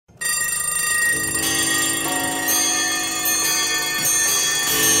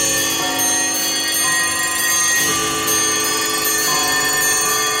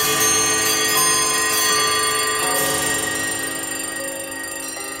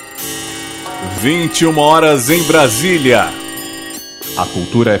21 horas em Brasília. A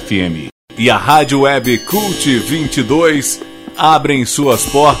Cultura FM e a Rádio Web Cult 22 abrem suas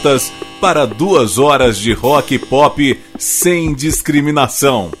portas para 2 horas de rock e pop sem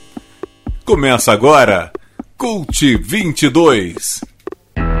discriminação. Começa agora, Cult 22.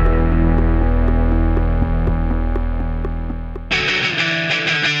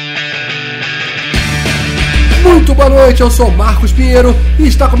 Muito boa noite, eu sou Marcos Pinheiro e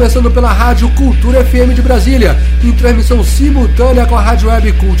está começando pela Rádio Cultura FM de Brasília, em transmissão simultânea com a Rádio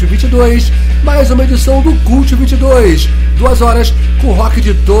Web Cult 22, mais uma edição do Cult 22, 2 horas com rock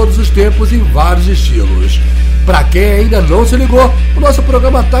de todos os tempos em vários estilos. Pra quem ainda não se ligou, o nosso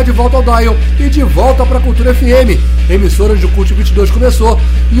programa tá de volta ao dial e de volta pra Cultura FM, emissora onde o Cult 22 começou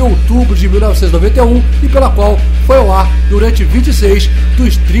em outubro de 1991 e pela qual foi ao ar durante 26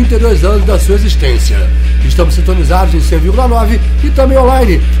 dos 32 anos da sua existência. Estamos sintonizados em 100,9 e também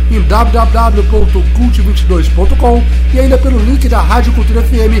online em www.cult22.com e ainda pelo link da Rádio Cultura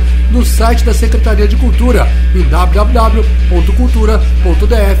FM no site da Secretaria de Cultura em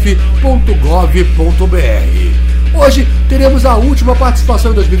www.cultura.df.gov.br. Hoje teremos a última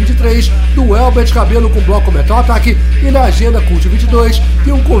participação em 2023 do Elbert Cabelo com o bloco Metal Attack e na agenda Cult 22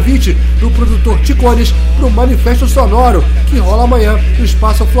 tem um convite do produtor Ticones para o Manifesto Sonoro que rola amanhã no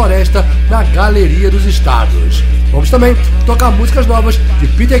Espaço Floresta na Galeria dos Estados. Vamos também tocar músicas novas de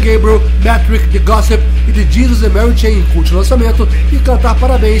Peter Gabriel, Patrick, The Gossip e de Jesus and Mary Chain em Cult Lançamento e cantar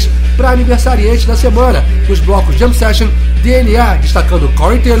parabéns para aniversariante da semana nos blocos Jam Session, DNA destacando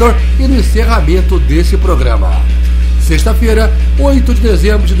Corey Taylor e no encerramento desse programa. Sexta-feira, 8 de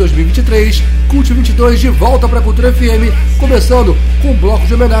dezembro de 2023, Cult 22 de volta para a Cultura FM, começando com um bloco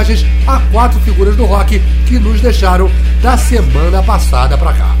de homenagens a 4 figuras do rock que nos deixaram da semana passada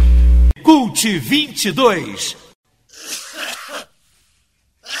para cá. Cult 22.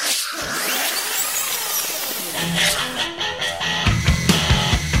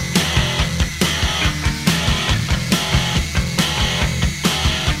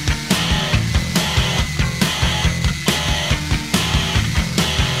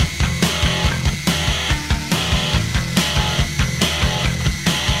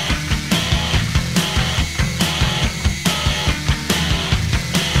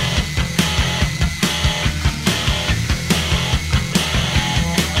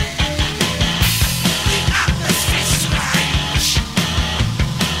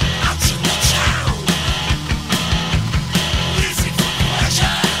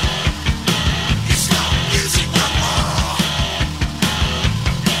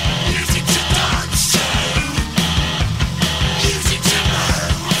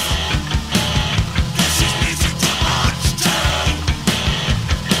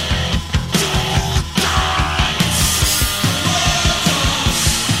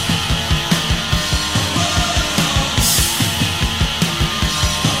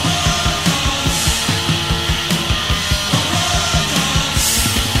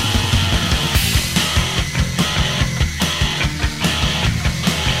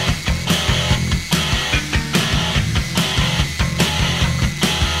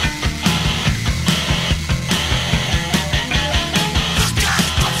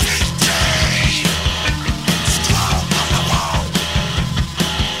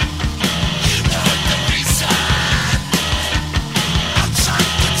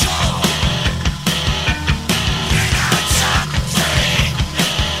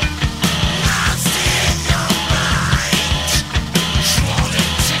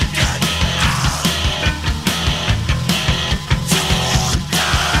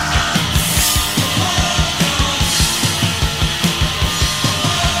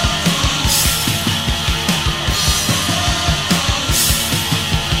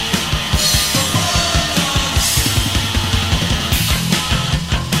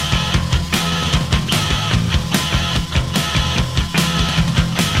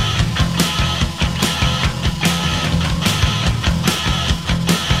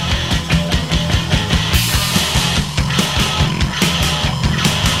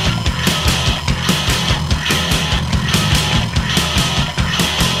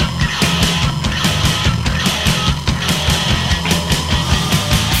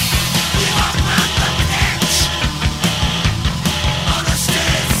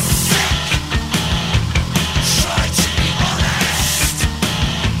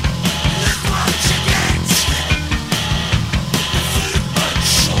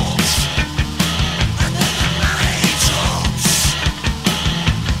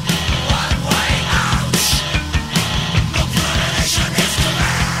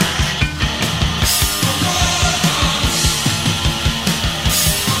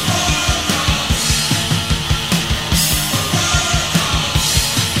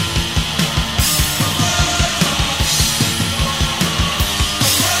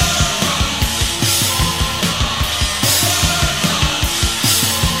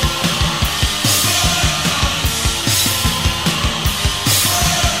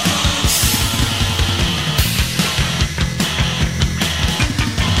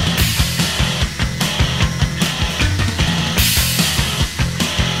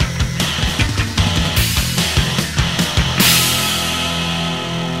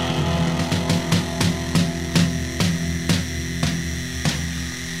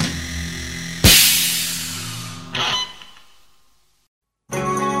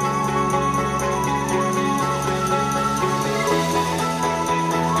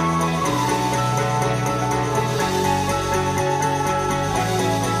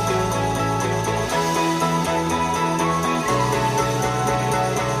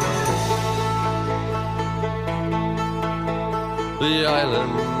 The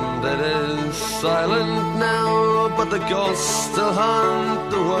island, it is silent now, but the ghosts still haunt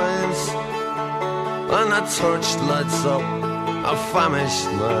the waves. And a torch lights up a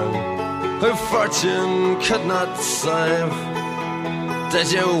famished man who fortune could not save.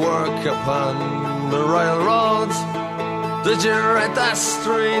 Did you work upon the railroads? Did you ride the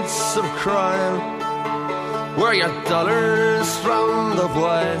streets of crime? Were your dollars from the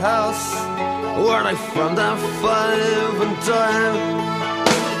White House? Were they from the 5 and dime?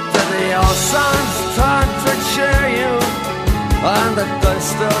 Did the old songs start to cheer you? And did they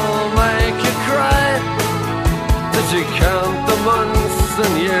still make you cry? Did you count the months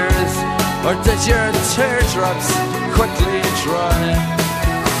and years? Or did your teardrops quickly dry?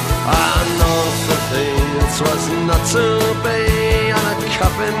 I know that was not to be on a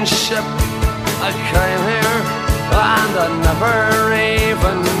coffin ship. I came here and I never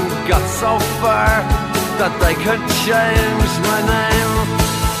even got so far that they could change my name.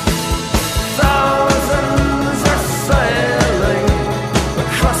 Thousands are sailing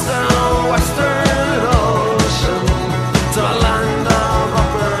across the western ocean to a land of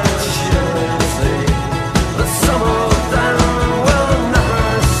opportunity that some of them will never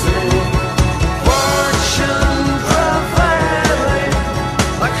see. Fortune prevailing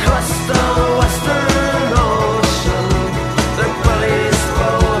across the western ocean, their bellies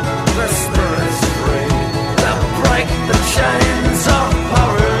full, their spirits free. They'll break the chains of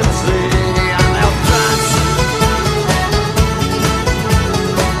poverty and they'll dance.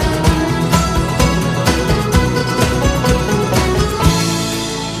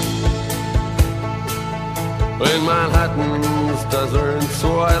 In Manhattan's desert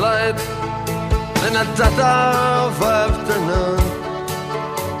twilight, in the dead of afternoon,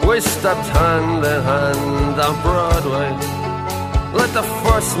 we stepped hand in hand on Broadway, like the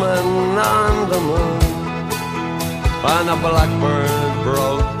first man on the moon. And a blackbird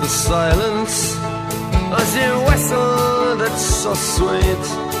broke the silence as you whistled, it's so sweet.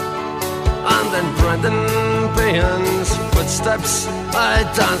 And in Brendan Behan's footsteps, I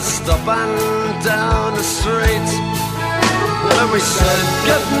danced up and down the street. And we said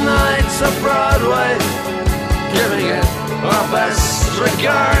goodnight to Broadway, giving it our best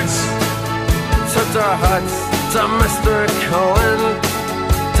regards. Took our hats to Mr. Cohen,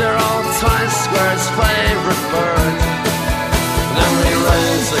 dear old Times Square's favorite bird. Then we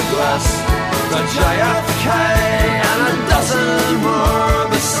raised a glass to JFK and a dozen more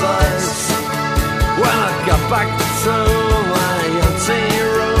besides. When I got back to my empty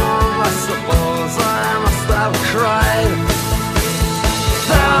room, I suppose I must have cried.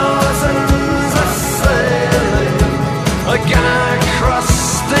 Thousands are sailing again across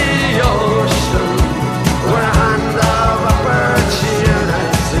the ocean, with a hand of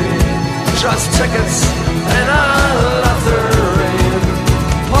opportunity, just tickets in a lottery.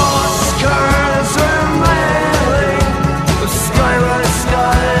 Postcards were mailing with skyward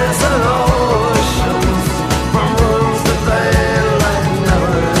skies and oceans, from rooms that daylight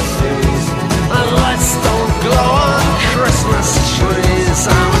never sees, and lights don't glow on Christmas trees.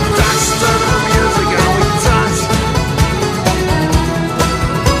 And we danced to the music and we danced.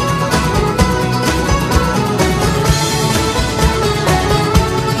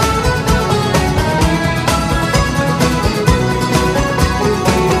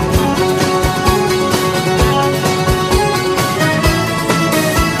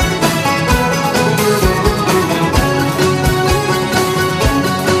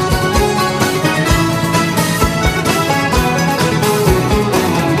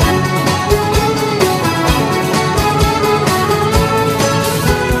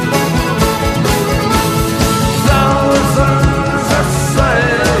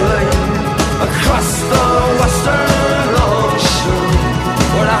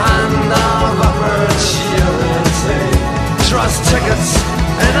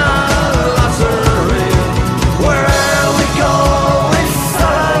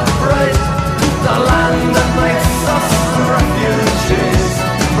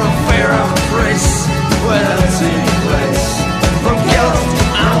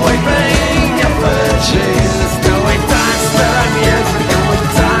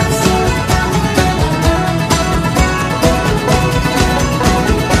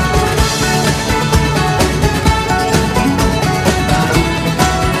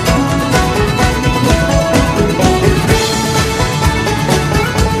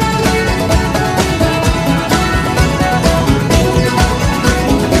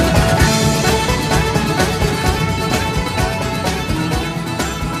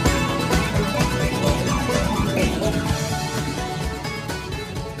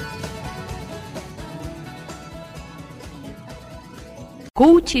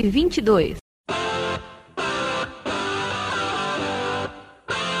 Cult 22.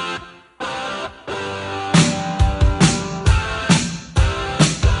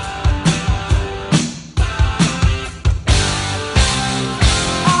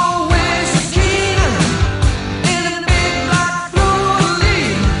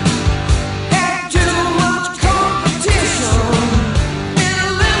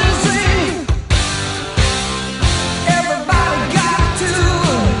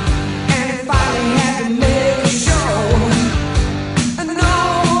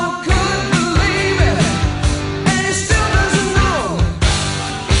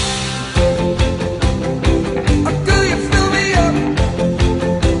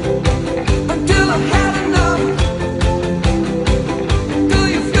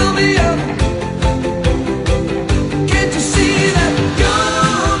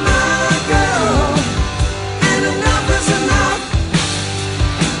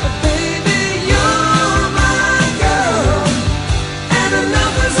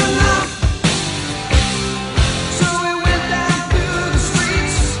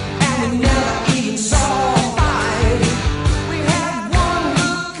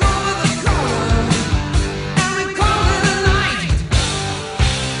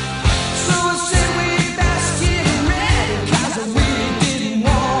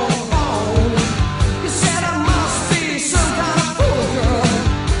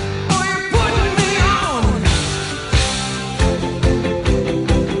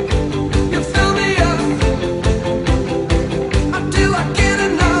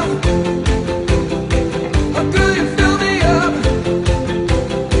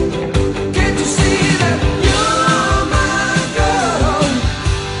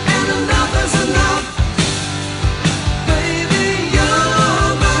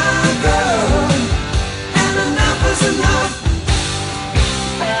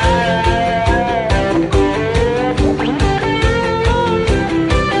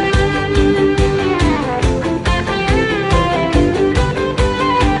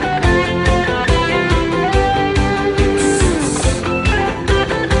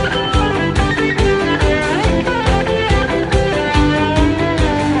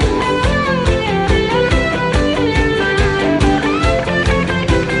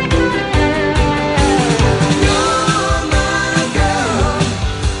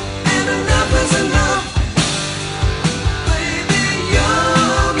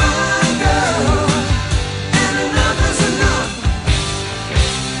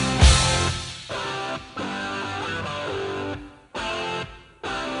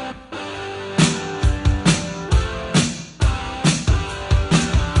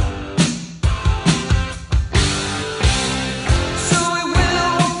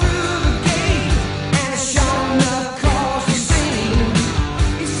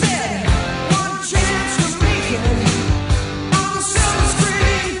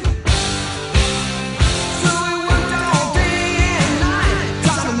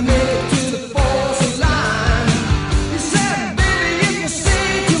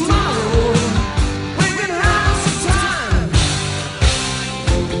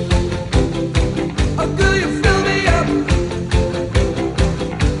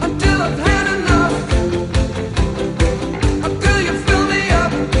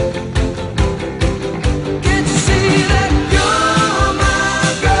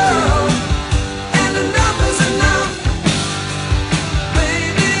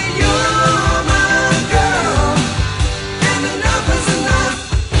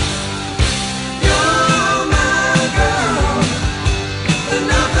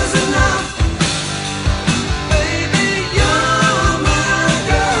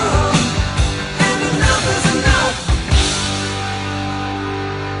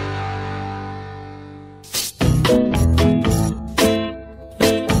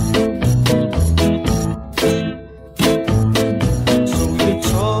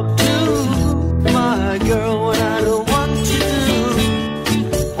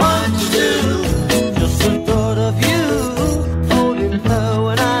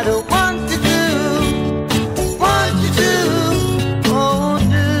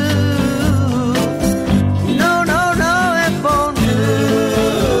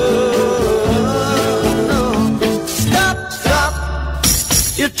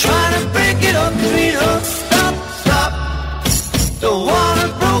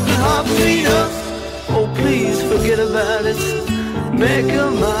 Make your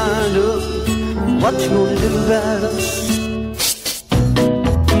mind up, what you gonna do about it?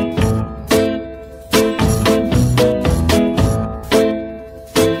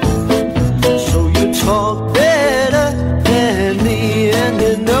 So you talk better than me and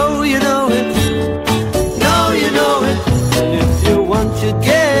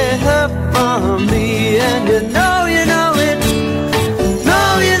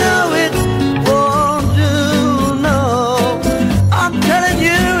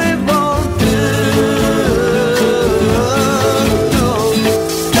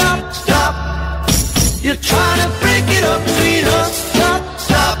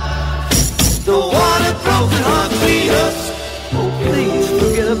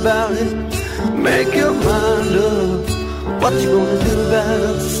you gonna do about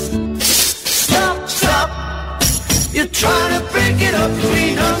it? Stop, stop. You're trying to break it up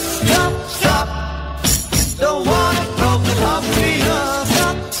between us. Stop, stop. Don't want a broken heart between us.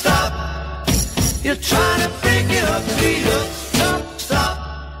 Stop, stop. You're trying to break it up between us. Stop, stop.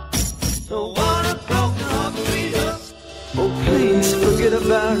 Don't want a broken heart between us. Oh, please forget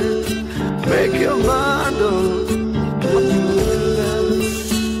about it. Make your mind up. What you gonna do about it?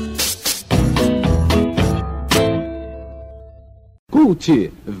 Cult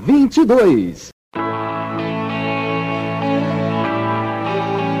 22.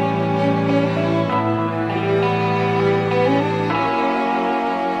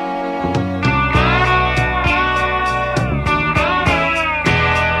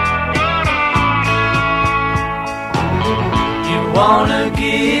 Wanna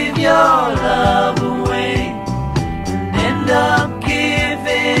give your love away and end up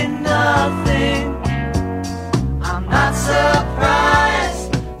giving nothing. I'm not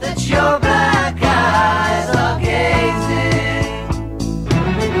surprised that your black eyes are gazing.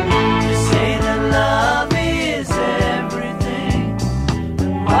 You say that love is everything,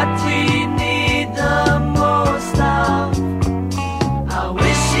 and what we need the most of. I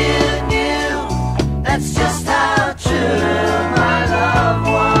wish you knew that's just how true my love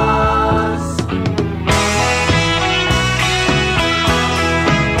was.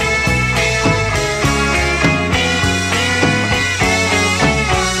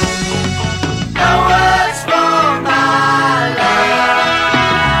 No words for my love.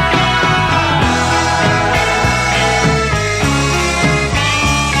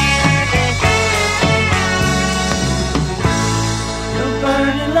 Your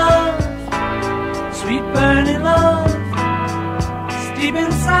burning love, sweet burning love, deep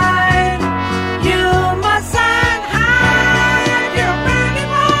inside, you mustn't hide your burning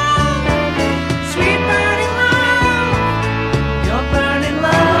love, sweet burning love, your burning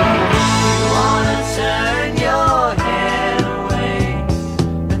love. You wanna turn your head away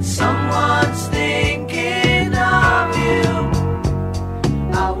when someone's thinking of you.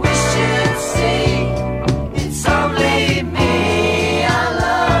 I wish you'd see it's only me. I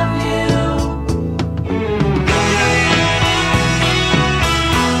love you.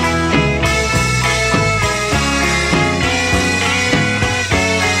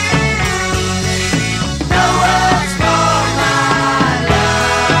 No words for my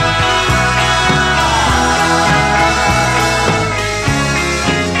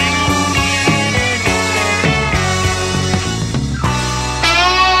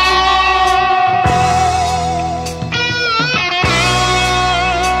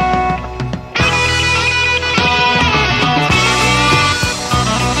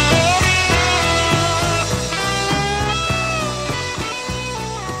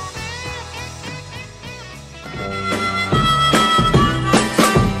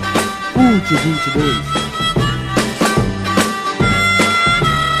Cult 22.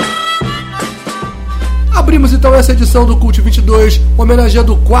 Abrimos então essa edição do Cult 22,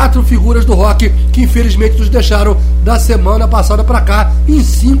 homenageando 4 figuras do rock que infelizmente nos deixaram da semana passada pra cá em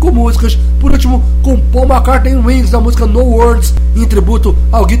 5 músicas. Por último, com Paul McCartney and Wings na música No Words, em tributo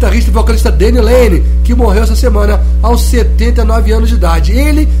ao guitarrista e vocalista Danny Lane, que morreu essa semana aos 79 anos de idade.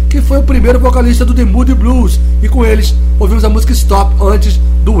 Ele que foi o primeiro vocalista do The Moody Blues, e com eles ouvimos a música Stop antes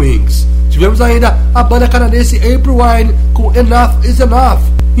do Wings. Tivemos ainda a banda canadense April Wine com Enough is Enough,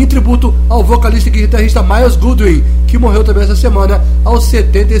 em tributo ao vocalista e guitarrista Miles Goodwin, que morreu também essa semana aos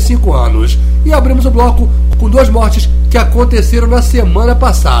 75 anos. E abrimos o bloco com 2 mortes que aconteceram na semana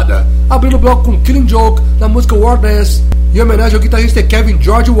passada. Abrindo o bloco com Killing Joke na música War Dance, em homenagem ao guitarrista Kevin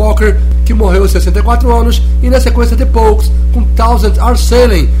George Walker, que morreu aos 64 anos, e na sequência The Pokes com Thousands Are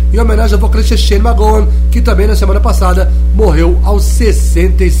Sailing, em homenagem ao vocalista Shane MacGowan, que também na semana passada morreu aos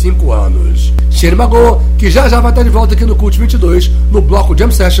 65 anos. Shane MacGowan, que já vai estar de volta aqui no Cult 22, no bloco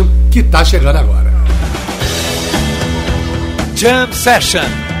Jam Session, que tá chegando agora. Jam Session.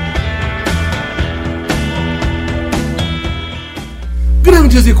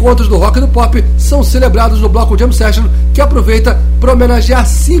 Grandes encontros do rock e do pop são celebrados no bloco Jam Session, que aproveita para homenagear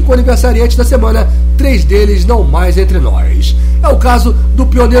 5 aniversariantes da semana, 3 deles não mais entre nós. É o caso do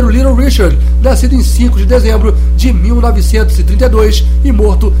pioneiro Little Richard, nascido em 5 de dezembro de 1932 e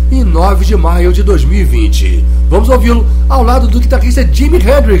morto em 9 de maio de 2020. Vamos ouvi-lo ao lado do guitarrista Jimi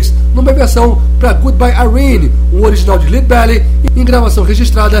Hendrix, numa versão para Goodbye Irene, um original de Lead Belly, em gravação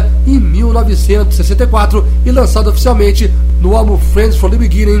registrada em 1964 e lançado oficialmente no álbum Friends from the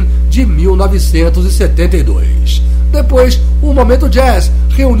Beginning de 1972. Depois, o Momento Jazz,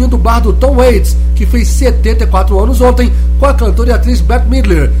 reunindo o bar do Tom Waits, que fez 74 anos ontem, com a cantora e atriz Bette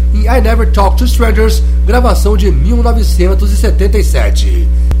Midler, em I Never Talk to Strangers, gravação de 1977.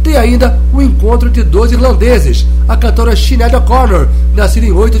 Tem ainda o encontro entre dois irlandeses, a cantora Sinead O'Connor, nascida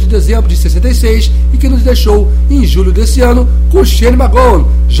em 8 de dezembro de 66 e que nos deixou em julho desse ano, com Shane MacGowan,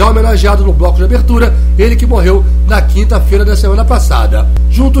 já homenageado no bloco de abertura, ele que morreu na quinta-feira da semana passada.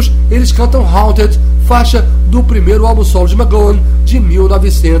 Juntos, eles cantam Haunted, faixa do primeiro álbum solo de MacGowan, de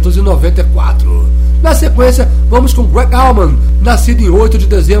 1994. Na sequência, vamos com Greg Allman, nascido em 8 de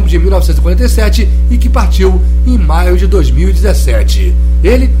dezembro de 1947 e que partiu em maio de 2017.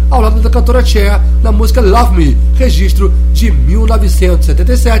 Ele, ao lado da cantora Cher, na música Love Me, registro de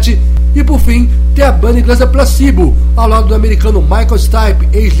 1977. E por fim, tem a banda inglesa Placebo, ao lado do americano Michael Stipe,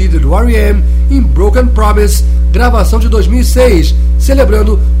 ex-líder do R.E.M., em Broken Promise, gravação de 2006,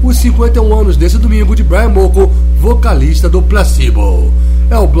 celebrando os 51 anos nesse domingo de Brian Molko, vocalista do Placebo.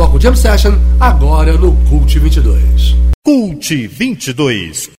 É o bloco Jam Session, agora no Cult 22. Cult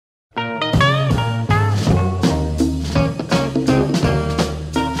 22.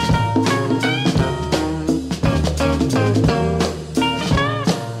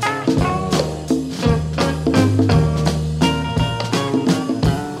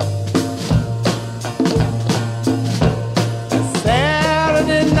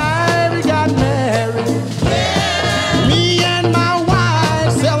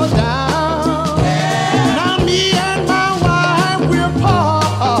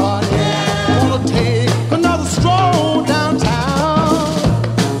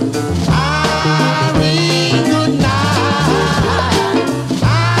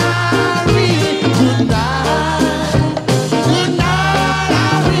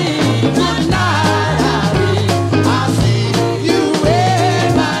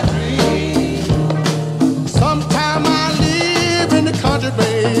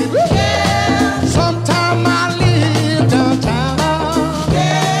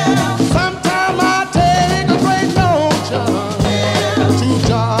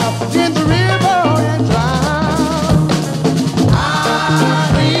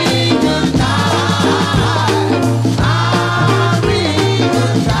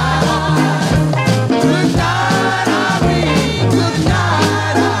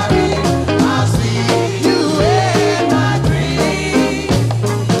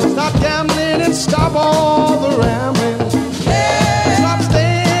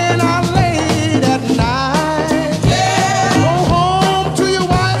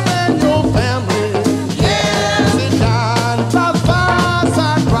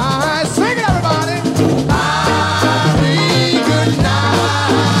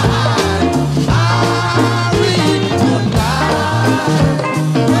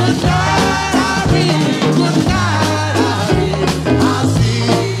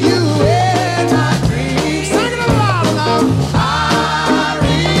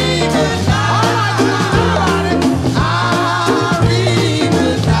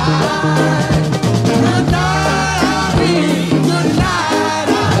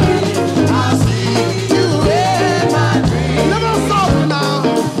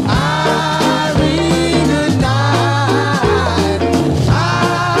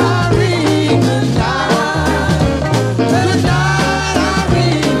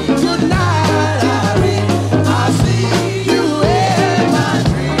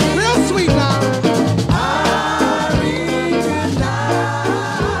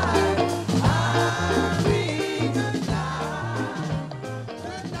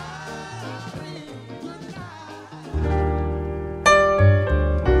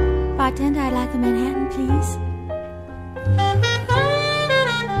 Bartender, I'd like a Manhattan, please.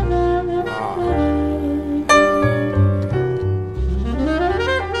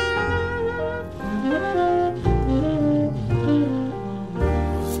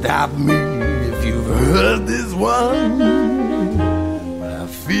 Stop me if you've heard this one, but I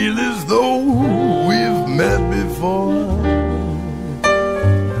feel as though we've met before.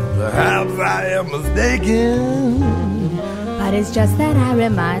 Perhaps I am mistaken, But it's just that I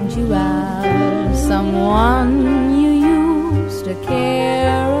remind you of someone you used to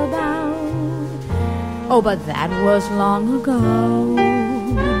care about. Oh, but that was long ago.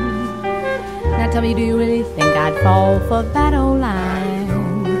 Now tell me, do you really think I'd fall for that old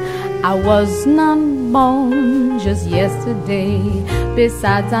line? I was not born just yesterday.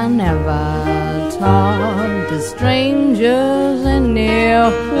 Besides, I never talk to strangers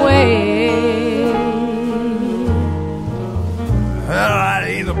anyway. Well, I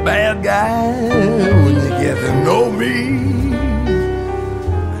ain't a bad guy when you get to know me.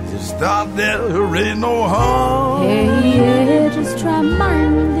 I just thought there ain't no harm. Hey,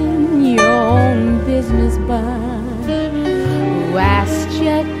 business bud who asked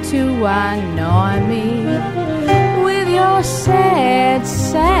you to annoy me with your sad,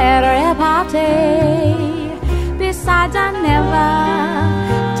 sad repartee. Besides, I never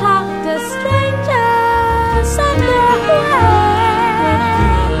talk to strangers underwear.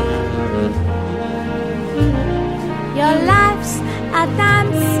 Your life's a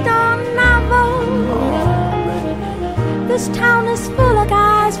dime-stone novel. This town is full of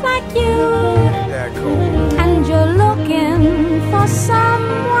guys like you, and you're looking for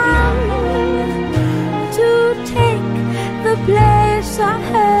someone to take the place of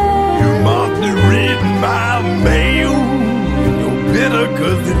her. You must be reading my mail. You're bitter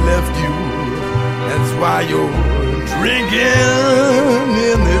 'cause they left you. That's why you're drinking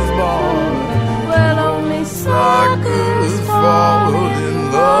in this bar. Well, only suckers fall in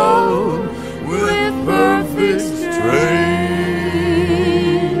love with perfect strangers.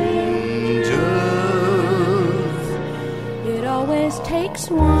 It always takes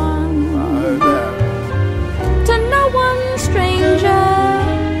one to know one stranger.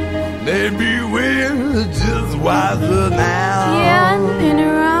 Maybe we're just wiser now. Yeah, and been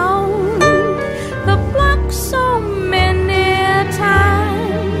around the block so many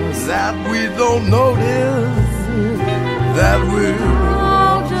times that we don't notice that we're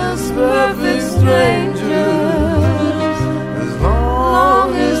all just perfect strangers. as long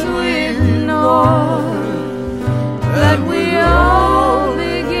As we know that we all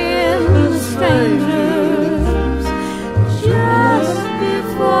begin strangers just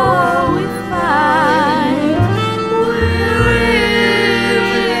before we find we're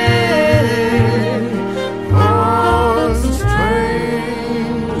really all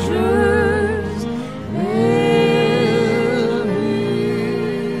strangers.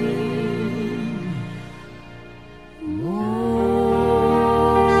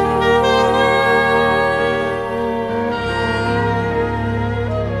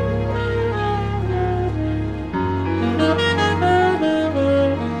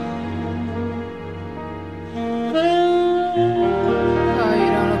 Oh, you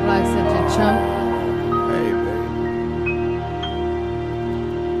don't look like such a chump. Hey, baby.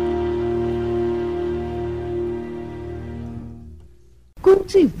 Cult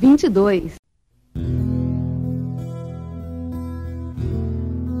 22.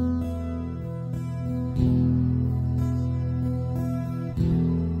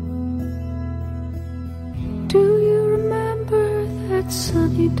 Do you remember that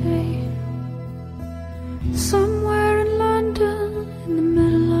sunny day? Somewhere in London, in the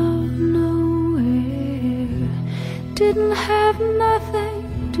middle of nowhere. Didn't have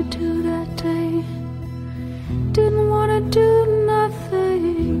nothing to do that day. Didn't want to do nothing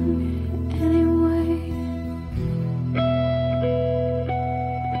anyway.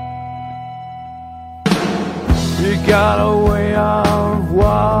 You got a way of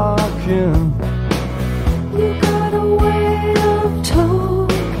walking, You got a way of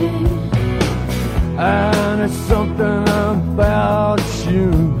talking, and it's something about you.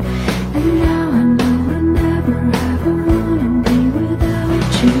 and now I know I'll never ever wanna be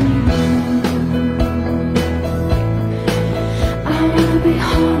without you. I wanna be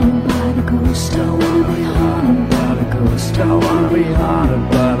haunted by the ghost. I wanna be haunted by the ghost. I wanna be haunted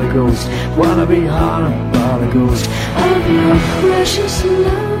by the ghost. Wanna be haunted by the ghost. Of your precious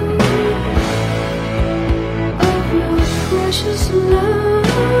love, of your precious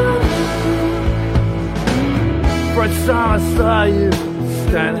love. First time I saw you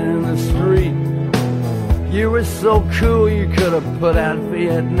standing in the street, you were so cool you could have put out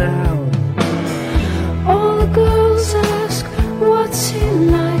Vietnam. All the girls ask, what's he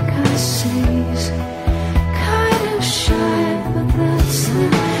like? I say he's kind of shy, but that's the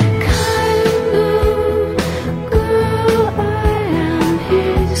kind of girl I am.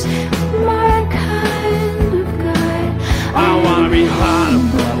 He's my kind of guy. I wanna be haunted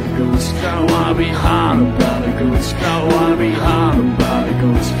by the ghost. I wanna be haunted by the ghost. I wanna be haunted by the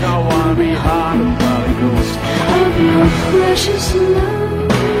ghost. I wanna be haunted by the ghost. Of your precious love,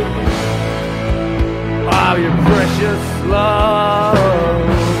 Of your precious love.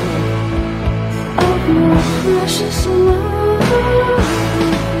 of your precious love.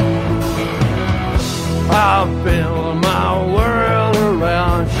 I'll build my world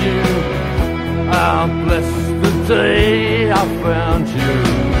around you. I'll bless the day I found you.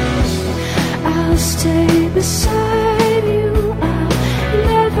 I'll stay beside you. I'll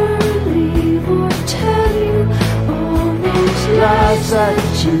never leave or tell you all those lies that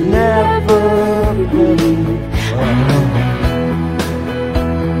you never believe.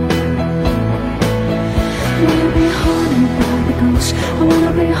 Wanna be haunted by the ghost. I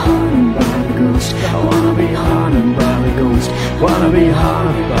wanna be haunted by the ghost. Wanna be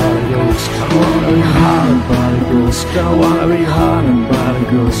haunted by the ghost. I wanna be haunted by the ghost. I wanna be haunted by the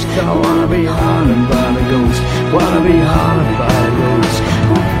ghost. I wanna be haunted by the ghost. Wanna be haunted by the ghost.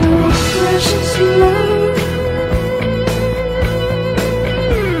 Oh, precious love.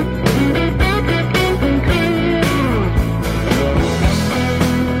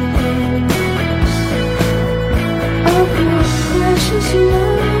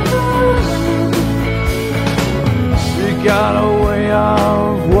 You got a way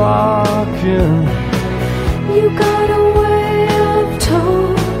of walking. You got a way of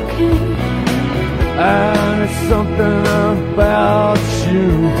talking. And it's something about you.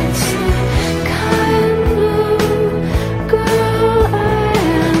 It's the kind of girl I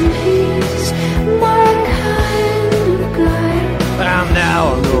am. He's my kind of guy. And now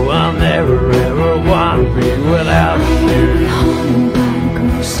I know I'll never ever want to be without you.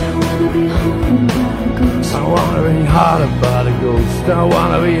 I wanna be haunted by the ghost. I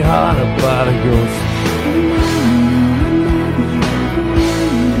wanna be haunted by the ghost.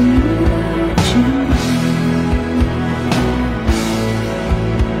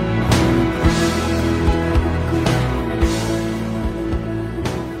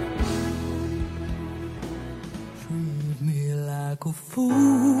 Treat me like a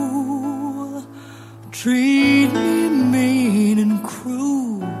fool. Treat me mean and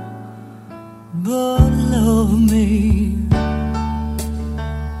cruel. But love me.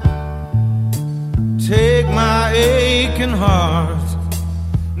 Take my aching heart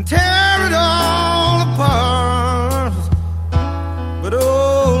and tear it all apart. But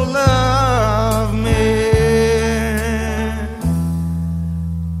oh, love me.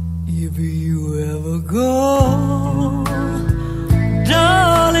 If you ever go,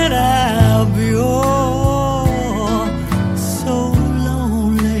 darling, I'll be oh so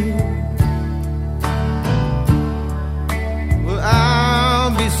lonely. Well,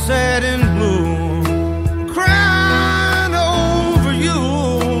 I'll be sad and blue, crying over you,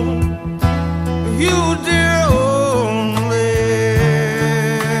 you dear only.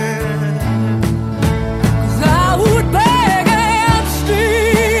 'Cause I would beg and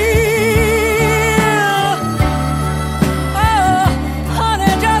steal, oh,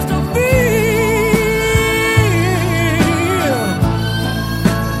 honey, just to feel.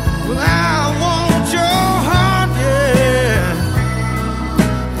 Well, I want your heart, yeah,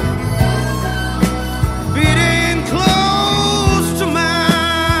 beating close to mine.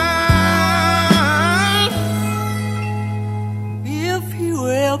 If you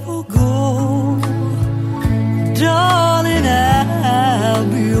ever go, darling, I'll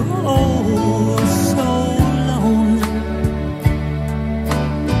be oh so lonely.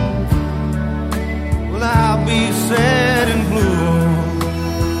 Well, I'll be sad and blue,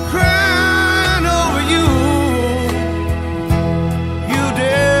 crying over you, you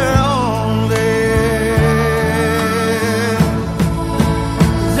dear only.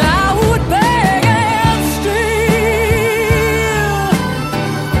 'Cause I would beg and steal,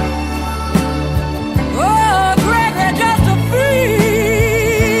 oh, Gregory, just to feel.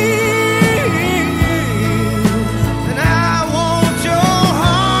 And I want your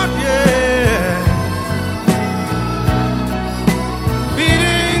heart, yeah,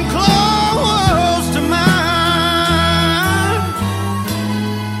 beating close to mine.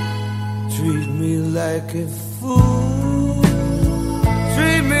 Treat me like a fool,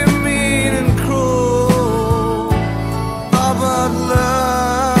 treat me mean and cruel, oh, but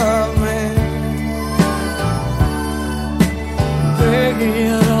love me.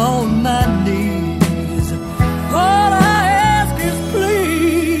 Begging on my knees, all I ask is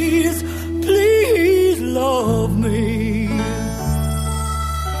please, please love me.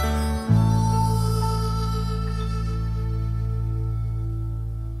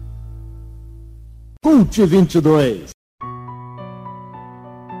 Cult 22.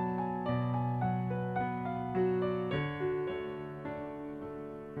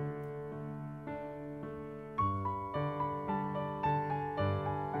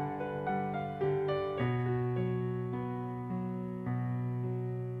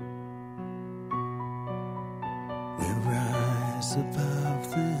 We'll rise above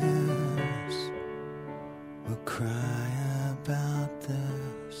the hills, we'll cry about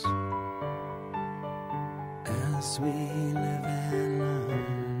this as we live and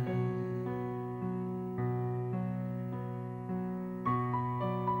learn.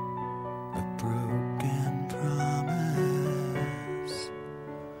 A broken promise,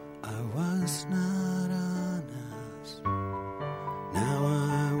 I was not honest. Now I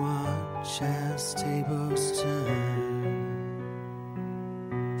watch as tables turn,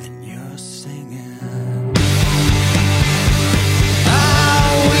 and you're singing.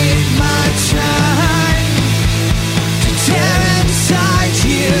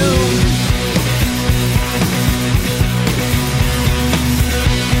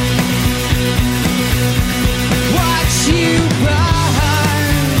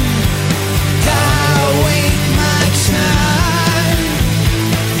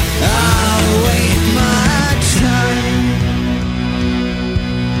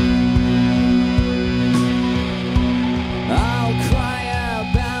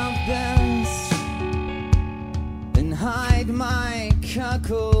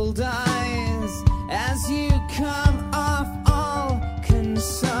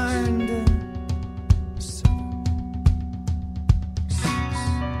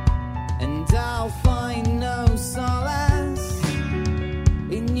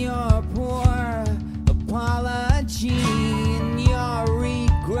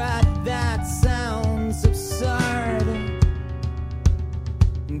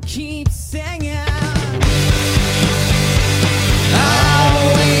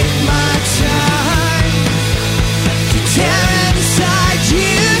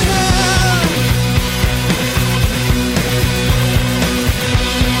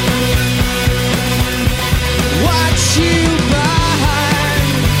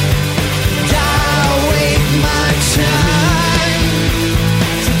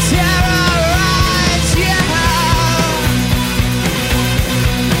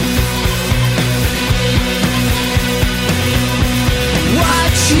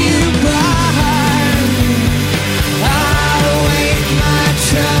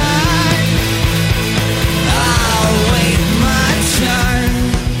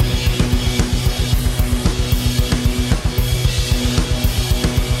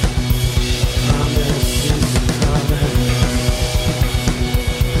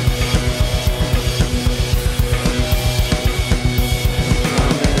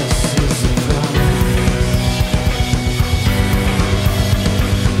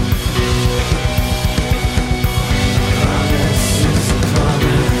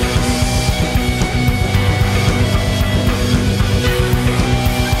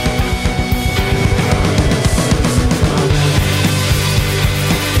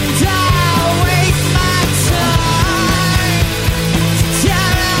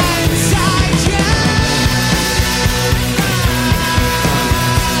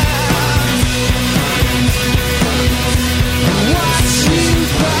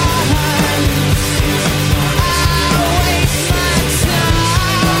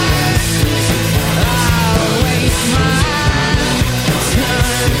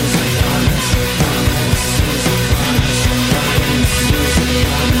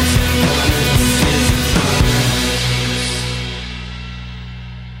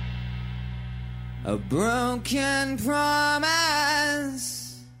 a broken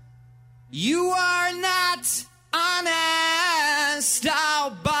promise. You are not honest.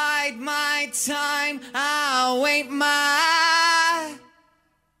 I'll bide my time. I'll wait my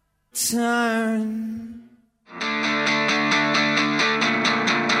turn.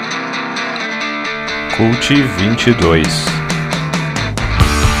 Cult 22.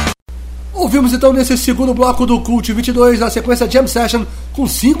 Ouvimos então nesse segundo bloco do Cult 22 a sequência Jam Session com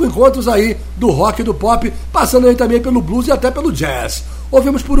 5 encontros aí do rock e do pop, passando aí também pelo blues e até pelo jazz.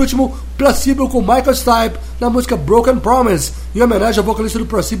 Ouvimos por último Placebo com Michael Stipe na música Broken Promise, em homenagem ao vocalista do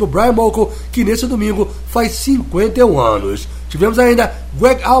Placebo Brian Molko, que nesse domingo faz 51 anos. Tivemos ainda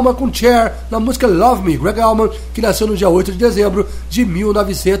Greg Allman com Cher na música Love Me, Greg Allman, que nasceu no dia 8 de dezembro de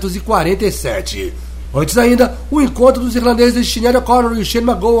 1947. Antes ainda, o encontro dos irlandeses Sinead O'Connor e Shane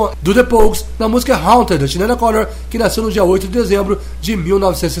MacGowan do The Pogues na música Haunted, da Sinead O'Connor, que nasceu no dia 8 de dezembro de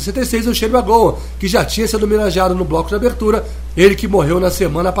 1966, e o Shane MacGowan, que já tinha sido homenageado no bloco de abertura, ele que morreu na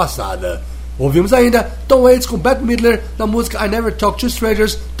semana passada. Ouvimos ainda Tom Waits com Bette Midler na música I Never Talk to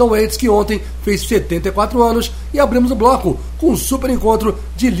Strangers, Tom Waits que ontem fez 74 anos, e abrimos o bloco com um super encontro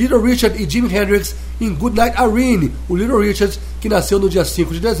de Little Richard e Jimi Hendrix em Goodnight Irene, o Little Richard que nasceu no dia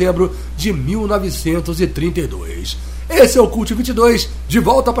 5 de dezembro de 1932. Esse é o Cult 22, de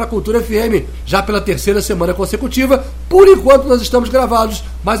volta para a Cultura FM, já pela terceira semana consecutiva. Por enquanto nós estamos gravados,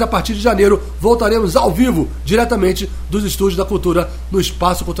 mas a partir de janeiro voltaremos ao vivo, diretamente dos estúdios da Cultura, no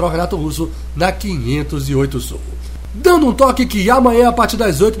Espaço Cultural Renato Russo, na 508 Sul. Dando um toque que amanhã, a partir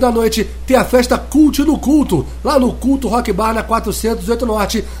das 8 da noite, tem a festa Cult no Culto, lá no Culto Rock Bar, na 408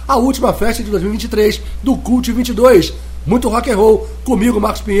 Norte, a última festa de 2023 do Cult 22. Muito rock and roll, comigo,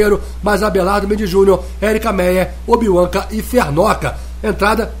 Marcos Pinheiro, mais Abelardo Mendes Júnior, Érica Meia, Obianca e Fernoca.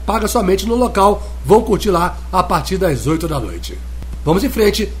 Entrada paga somente no local, vão curtir lá a partir das 8 da noite. Vamos em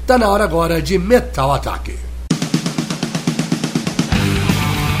frente, tá na hora agora de Metal Attack.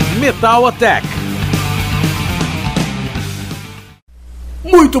 Metal Attack.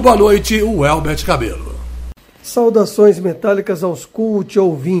 Muito boa noite, o Elbert Cabelo. Saudações metálicas aos cult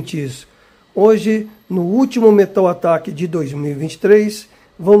ouvintes. Hoje, no último Metal Attack de 2023,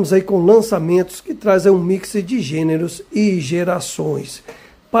 vamos aí com lançamentos que trazem um mix de gêneros e gerações.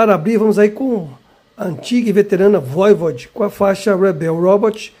 Para abrir, vamos aí com a antiga e veterana Voivod, com a faixa Rebel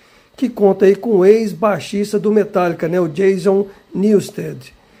Robot, que conta aí com o ex-baixista do Metallica, né, o Jason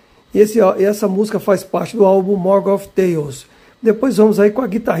Newsted. Essa música faz parte do álbum Morgoth Tales. Depois vamos aí com a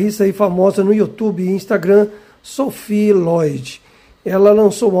guitarrista aí famosa no YouTube e Instagram, Sophie Lloyd. Ela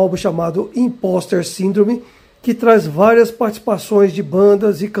lançou um álbum chamado Imposter Syndrome, que traz várias participações de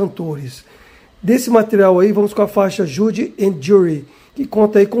bandas e cantores. Desse material aí, vamos com a faixa Judy and Jury, que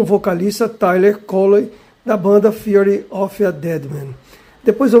conta aí com o vocalista Tyler Coley, da banda Fury of a Deadman.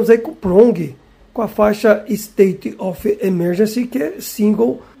 Depois vamos aí com Prong, com a faixa State of Emergency, que é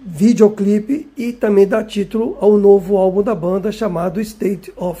single, videoclipe e também dá título ao novo álbum da banda chamado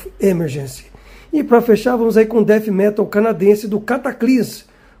State of Emergency. E para fechar, vamos aí com o death metal canadense do Cataclysm,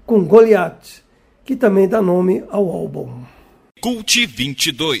 com Goliath, que também dá nome ao álbum. Cult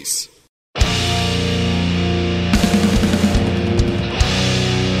 22.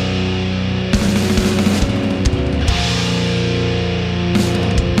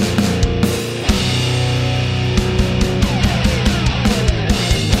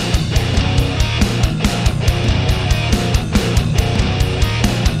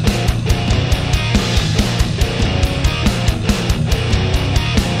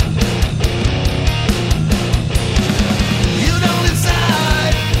 You don't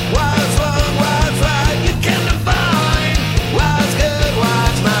decide why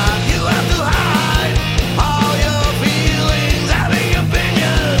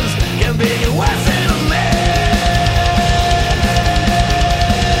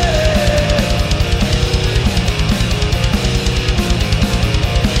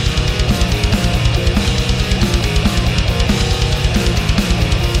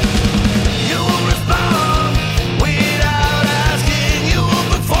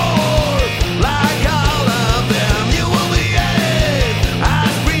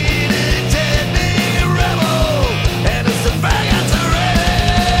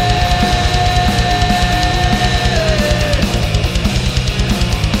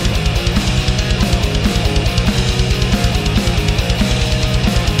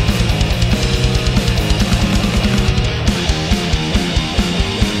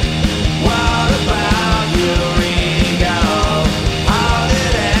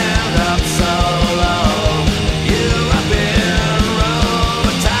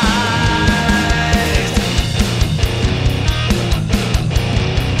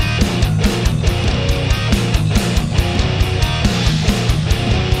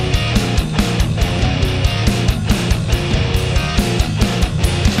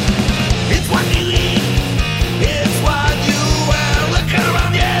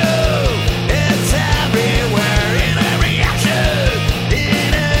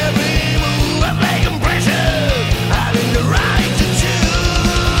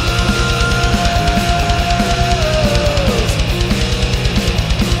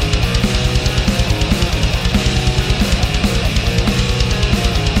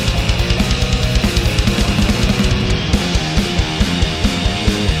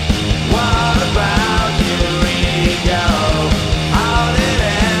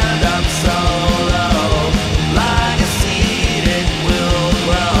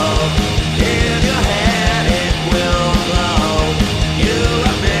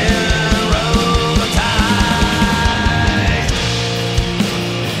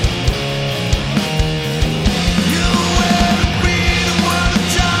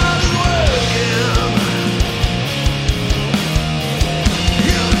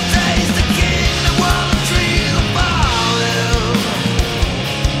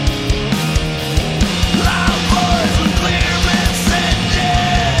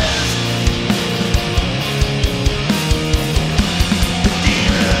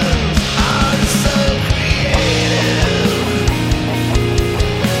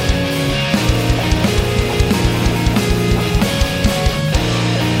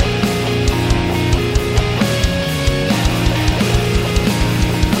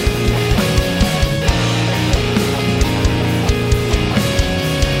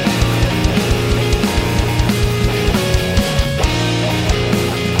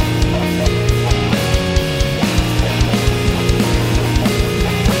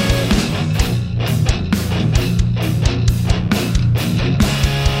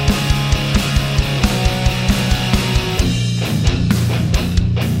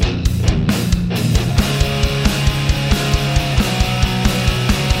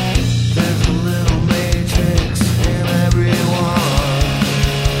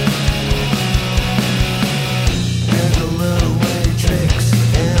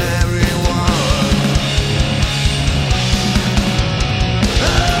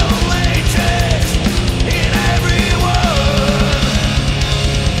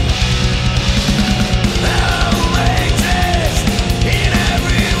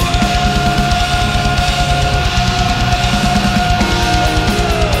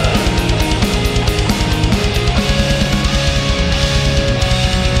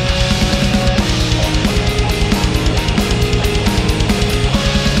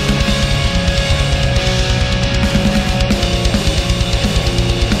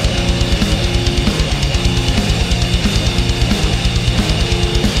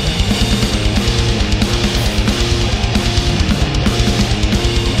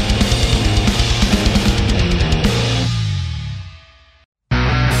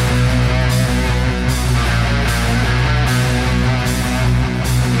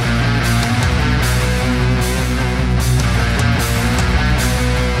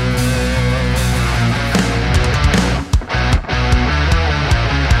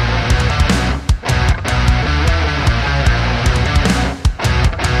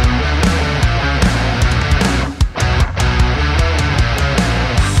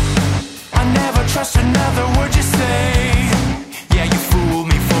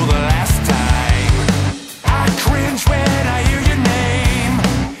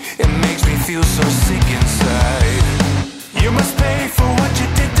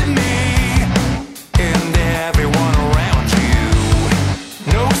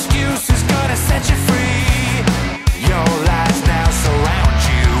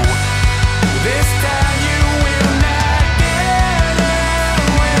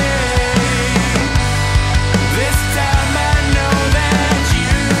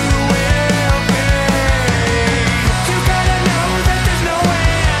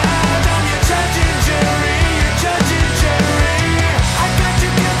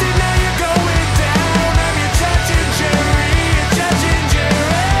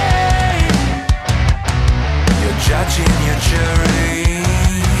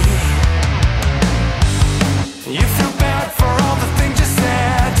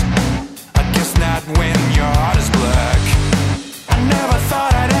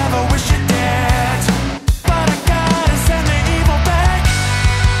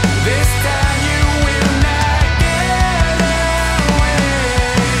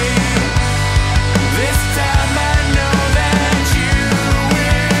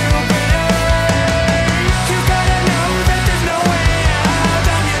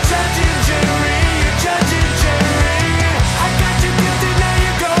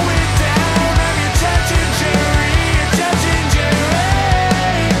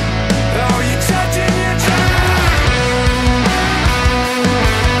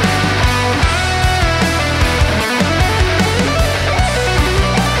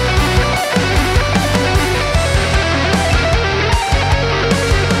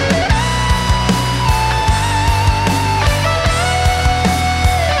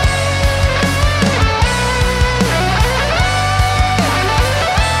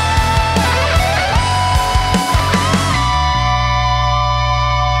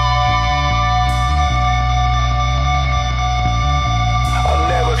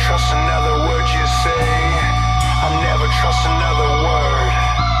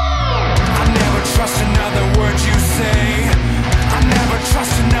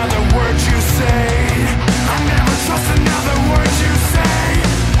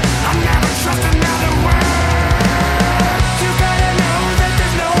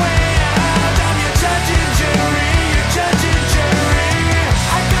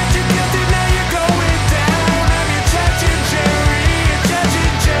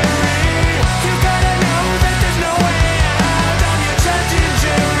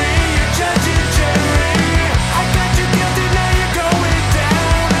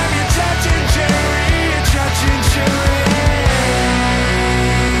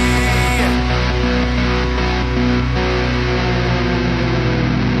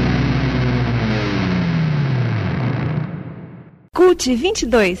CUT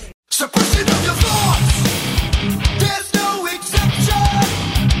 22.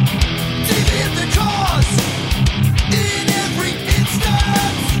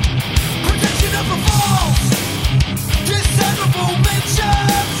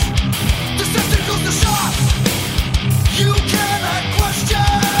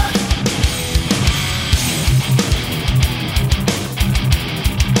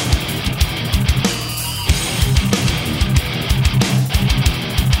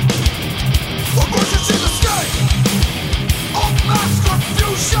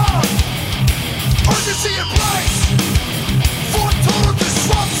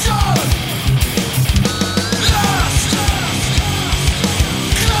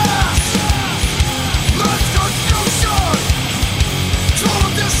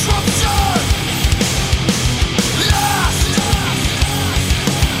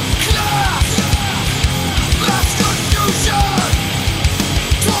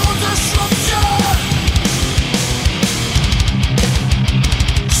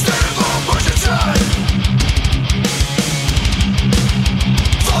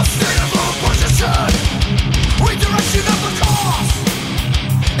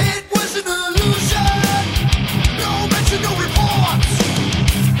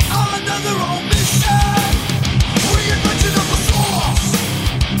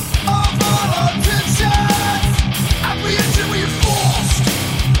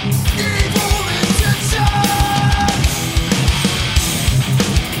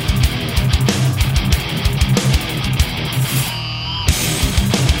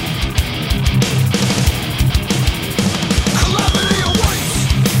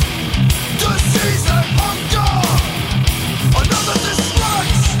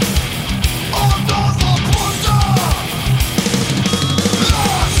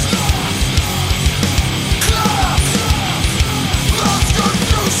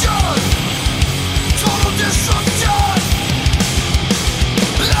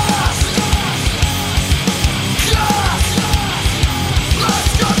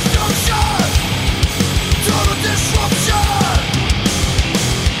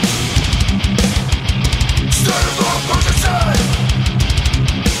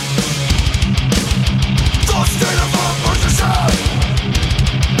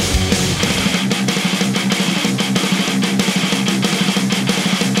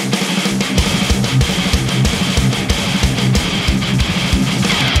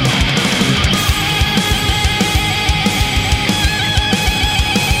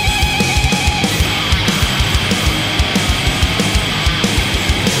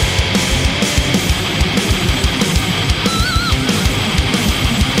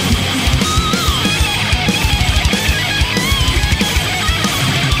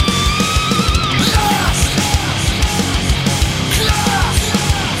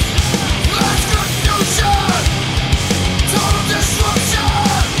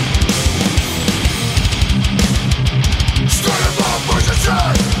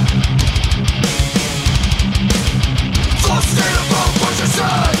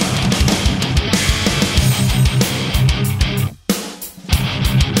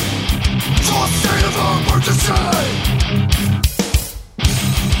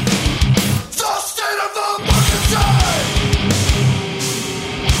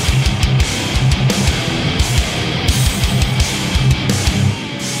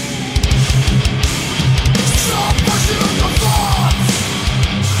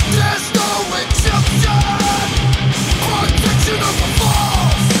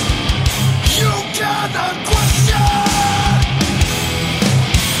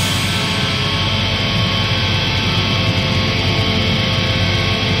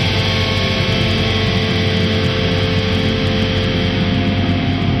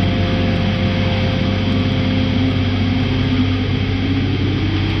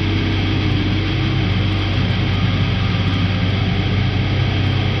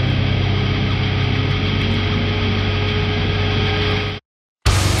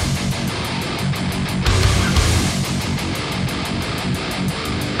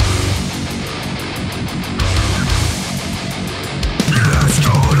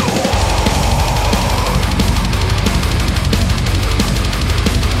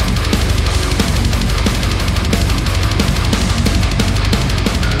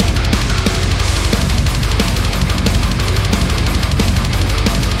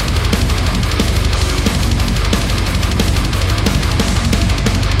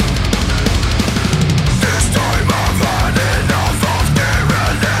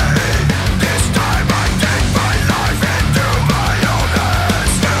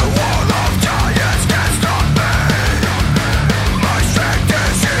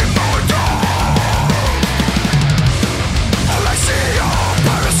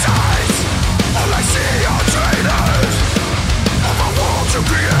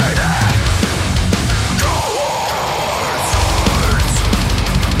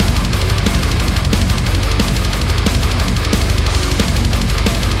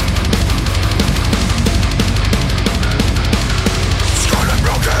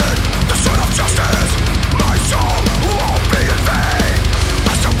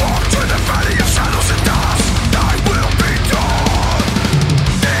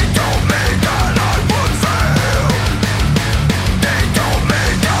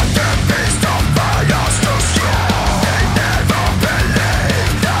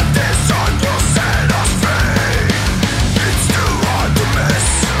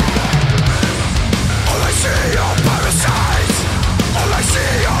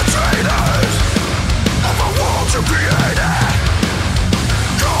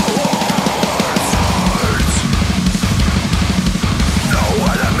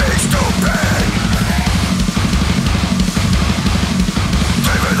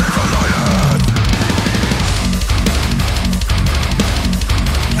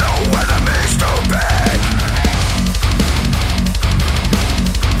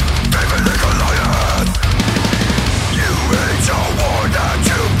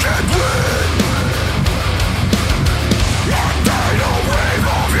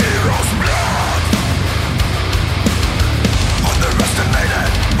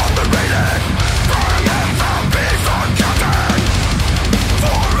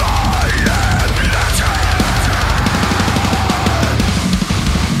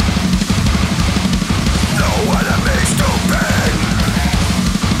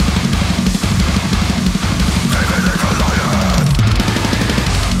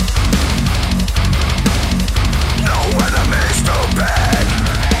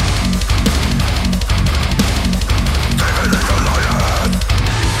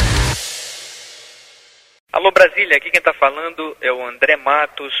 Alô Brasília, aqui quem está falando é o André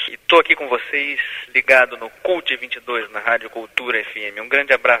Matos e estou aqui com vocês ligado no Cult 22 na Rádio Cultura FM. Um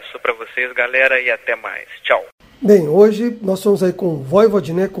grande abraço para vocês, galera, e até mais. Tchau. Bem, hoje nós estamos aí com o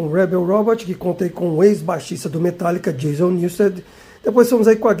Voivod, né, com o Rebel Robot, que conta aí com o ex-baixista do Metallica, Jason Newsted. Depois estamos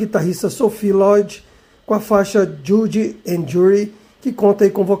aí com a guitarrista Sophie Lloyd, com a faixa Judy and Jury, que conta aí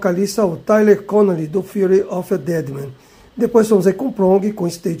com o vocalista o Tyler Connolly, do Fury of a Deadman. Depois estamos aí com Prong, com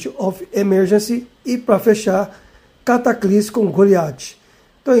State of Emergency. E para fechar, Cataclysm com Goliath.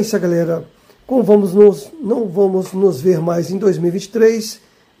 Então é isso, galera. Não vamos nos ver mais em 2023.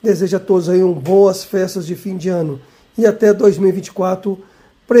 Desejo a todos aí boas festas de fim de ano. E até 2024,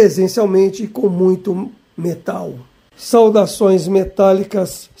 presencialmente, com muito metal. Saudações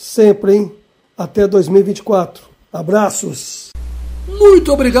metálicas sempre, hein? Até 2024. Abraços!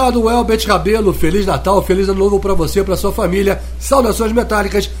 Muito obrigado, Elbert Rabelo. Feliz Natal, feliz Ano Novo para você e para sua família. Saudações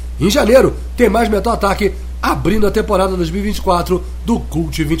metálicas. Em janeiro tem mais Metal Ataque, abrindo a temporada 2024 do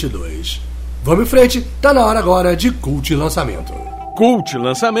Cult 22. Vamos em frente, tá na hora agora de Cult Lançamento. Cult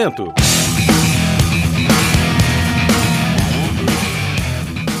Lançamento.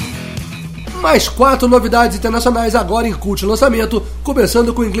 Mais 4 novidades internacionais agora em Cult Lançamento,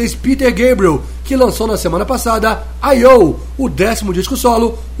 começando com o inglês Peter Gabriel, que lançou na semana passada I.O., o 10º disco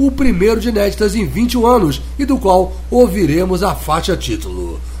solo, o primeiro de inéditas em 21 anos, e do qual ouviremos a faixa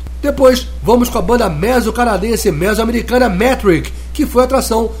título. Depois, vamos com a banda meso-canadense e meso-americana Metric, que foi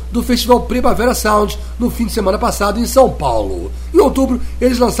atração do Festival Primavera Sound no fim de semana passado em São Paulo. Em outubro,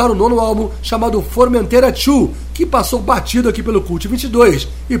 eles lançaram o 9º álbum chamado Formentera 2, que passou batido aqui pelo Cult 22.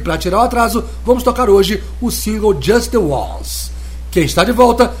 E para tirar o atraso, vamos tocar hoje o single Just the Walls. Quem está de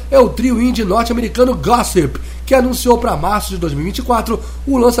volta é o trio indie norte-americano Gossip, que anunciou para março de 2024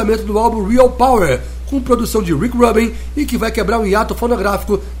 o lançamento do álbum Real Power, com produção de Rick Rubin e que vai quebrar um hiato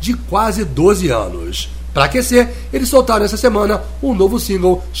fonográfico de quase 12 anos. Para aquecer, eles soltaram essa semana um novo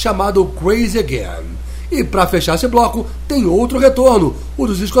single chamado Crazy Again. E para fechar esse bloco, tem outro retorno, o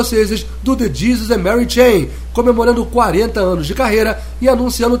dos escoceses do The Jesus and Mary Chain, comemorando 40 anos de carreira e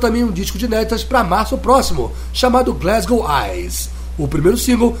anunciando também um disco de inéditas para março próximo, chamado Glasgow Eyes. O primeiro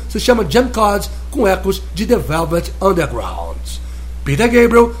single se chama Jam Cards, com ecos de The Velvet Underground. Peter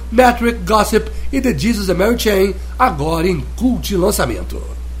Gabriel, Metric, Gossip e The Jesus and Mary Chain, agora em Cult Lançamento.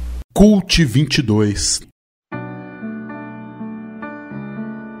 Cult 22.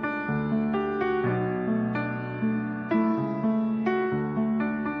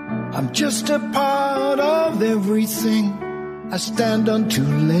 I'm just a part of everything. I stand on two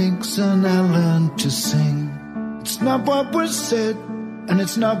legs and I learn to sing. It's not what was said and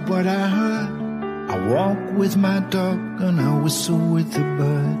it's not what I heard. I walk with my dog and I whistle with the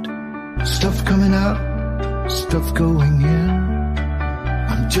bird. Stuff coming out, stuff going in.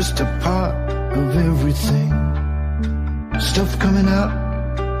 I'm just a part of everything. Stuff coming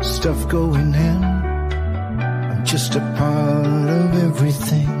out, stuff going in. I'm just a part of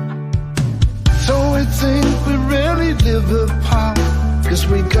everything. So we think we really live apart, 'cause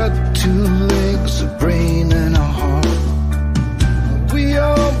we got two legs, a brain and a heart. We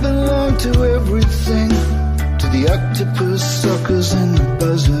all belong to everything, to the octopus suckers and the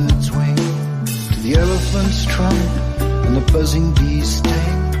buzzard's wing, to the elephant's trunk and the buzzing bee's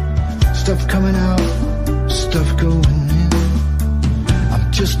sting. Stuff coming out, stuff going in. I'm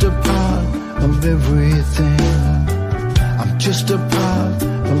just a part of everything. I'm just a part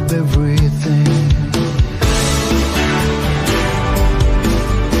of everything.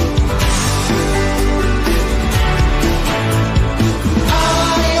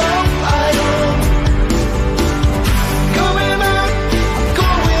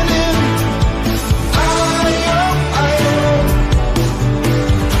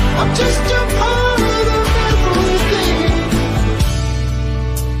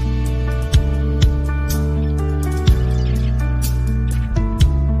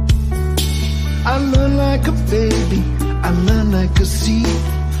 Baby, I learn like a seed,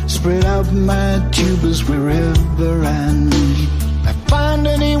 spread out my tubers wherever I need. I find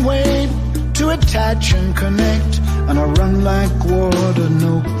any way to attach and connect, and I run like water,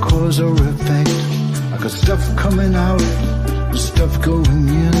 no cause or effect. I got stuff coming out, stuff going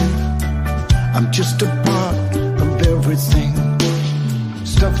in. I'm just a part of everything.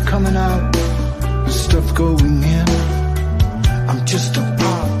 Stuff coming out, stuff going in. I'm just a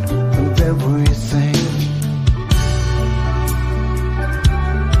part of everything.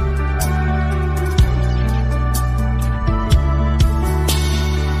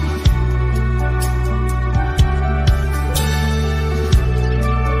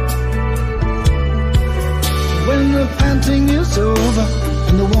 When the panting is over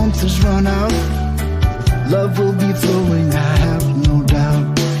and the warmth has run out, love will be flowing, I have no doubt.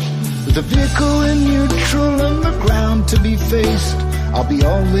 With a vehicle in neutral and the ground to be faced, I'll be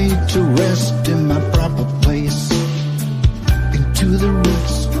all laid to rest in my proper place. Into the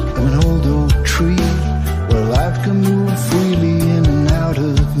roots of an old oak tree, where life can move freely in and out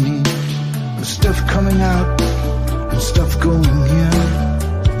of me. With stuff coming out and stuff going in,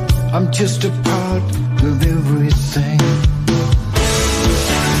 I'm just a part of everything.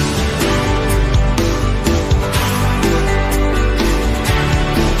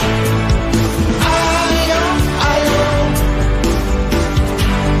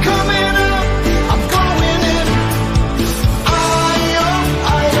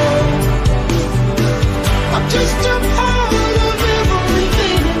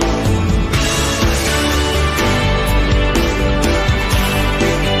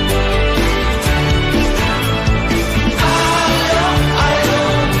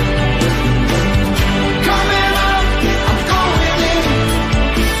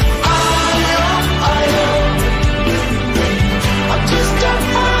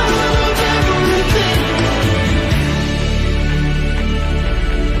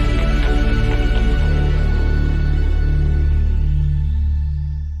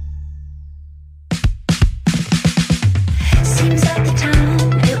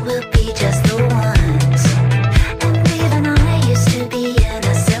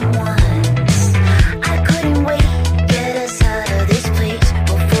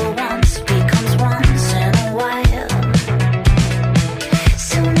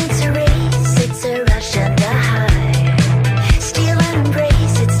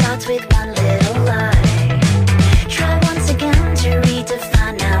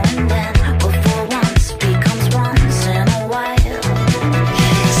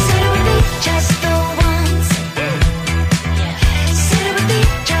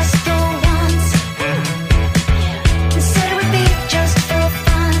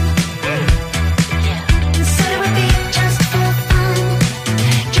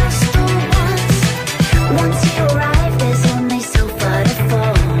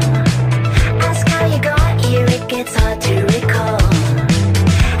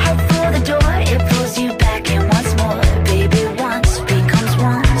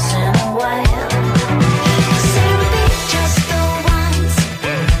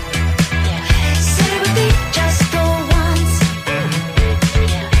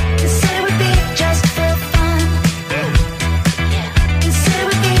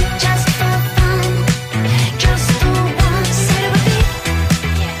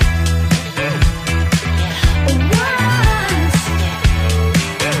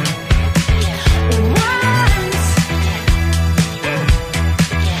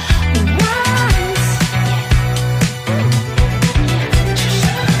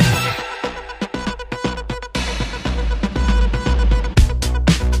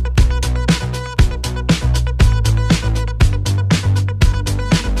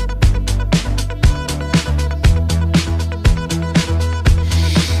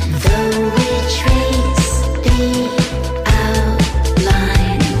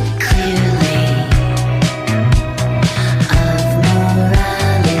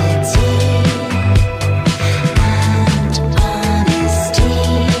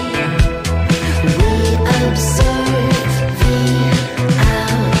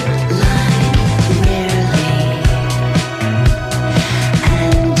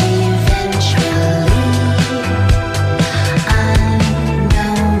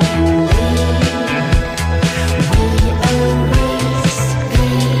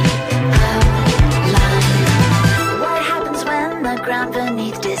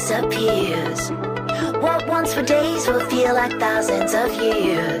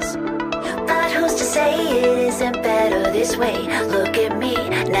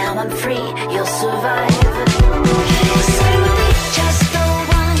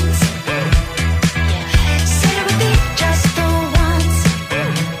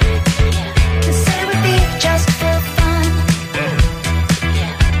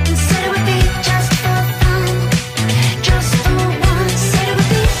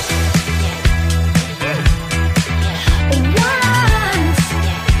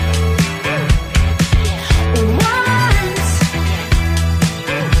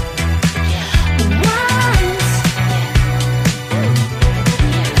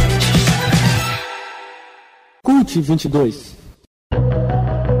 Cult 22.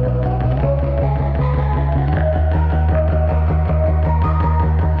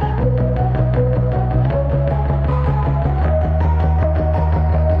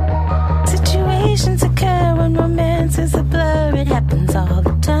 Situations occur when romance is a blur. It happens all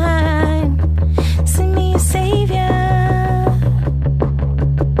the time. See me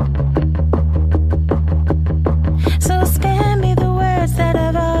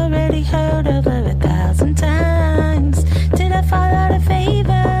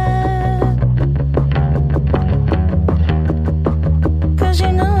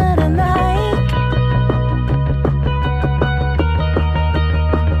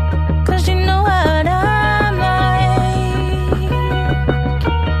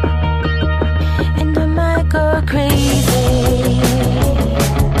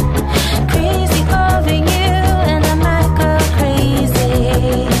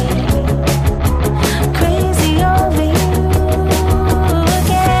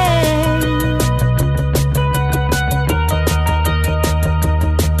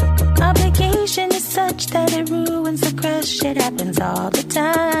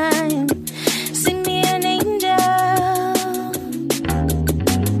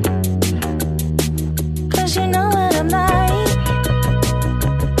 'Cause you know what I'm like.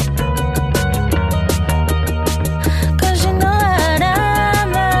 'Cause you know what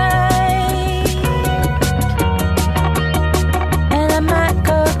I'm like. And I might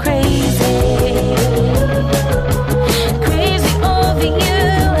go crazy. Crazy over you.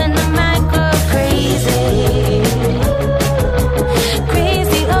 And I might go crazy.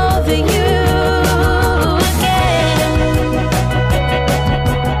 Crazy over you.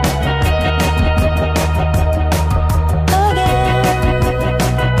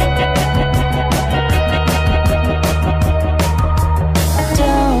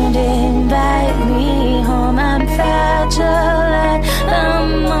 A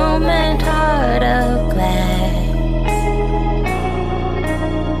moment heart of glass.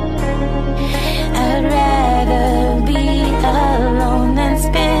 I'd rather be alone than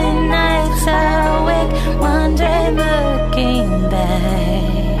spend nights awake, wondering, looking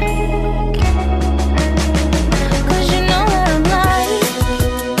back. 'Cause you know what I'm like.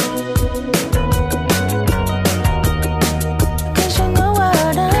 'Cause you know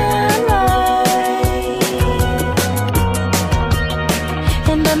what I'm like.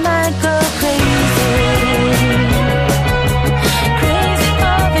 And I might go crazy. Crazy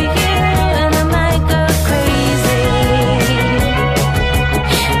over you. And I might go crazy.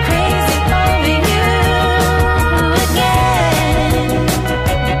 Crazy over you again.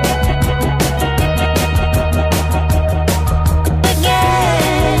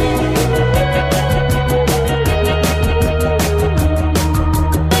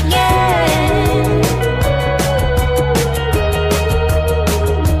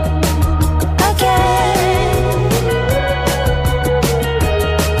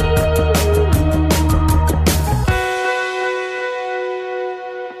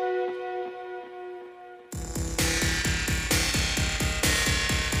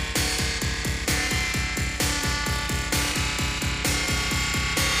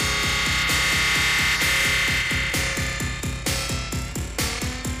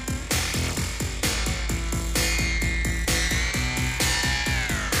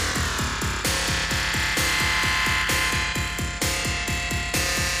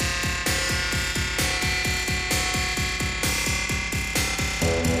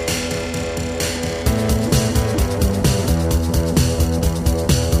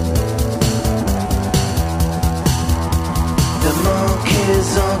 The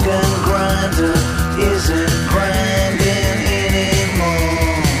monkey's organ grinder isn't grinding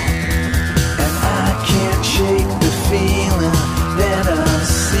anymore, and I can't shake the feeling that I've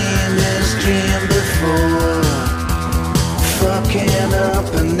seen this dream before. Fucking up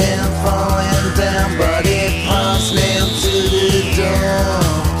and then falling down, but it pops nailed to the door,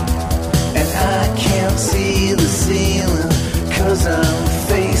 and I can't see the ceiling 'cause I'm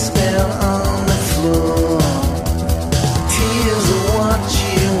face down on the floor. Tears are what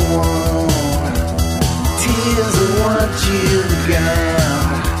you want. Tears are what you got.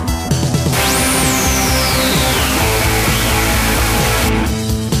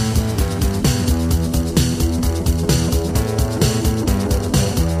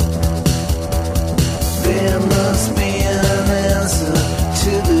 There must be an answer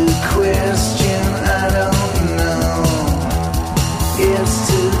to the question I don't know. It's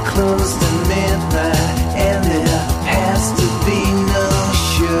too close to midnight and there has to be no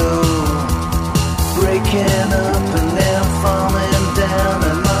show. Breaking up and then falling down,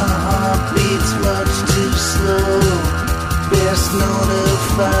 and my heart beats much too slow. Best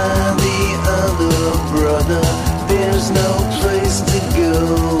notify the other brother, there's no place to go.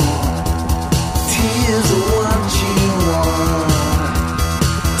 Tears are what you want.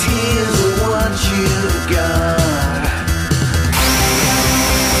 Tears are what you got.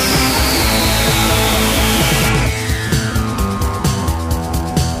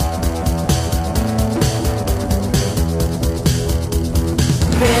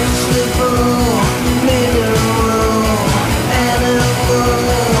 Vegetable, mineral, animal,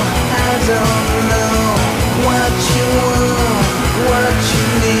 I don't know what you want, what you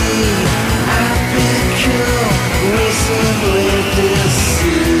need. I've become recently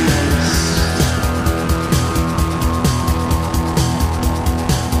deceased.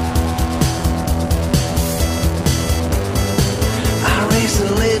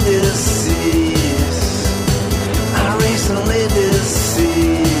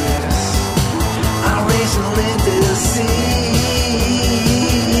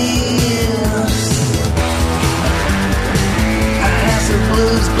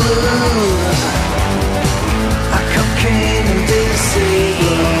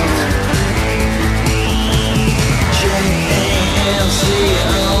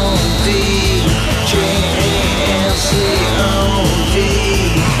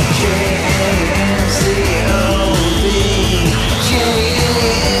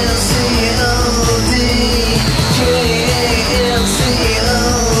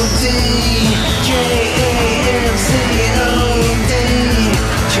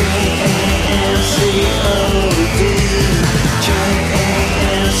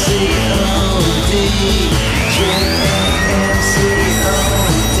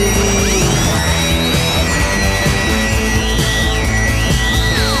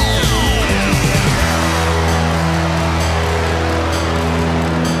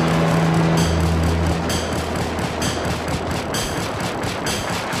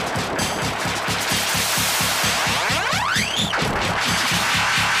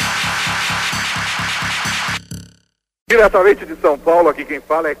 Diretamente de São Paulo, aqui quem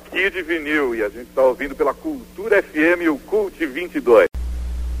fala é Kid Vinil e a gente está ouvindo pela Cultura FM o Cult 22.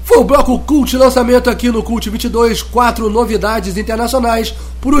 Foi o bloco Cult Lançamento aqui no Cult 22, 4 novidades internacionais.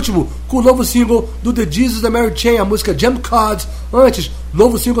 Por último, com o novo single do The Jesus and Mary Chain, a música Jam Cards. Antes,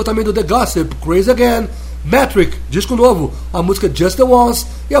 novo single também do The Gossip, Crazy Again. Metric, disco novo, a música Just the Once.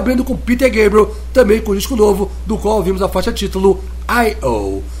 E abrindo com Peter Gabriel, também com disco novo, do qual ouvimos a faixa título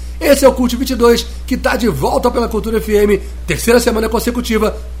I.O. Esse é o Cult 22, que está de volta pela Cultura FM, terceira semana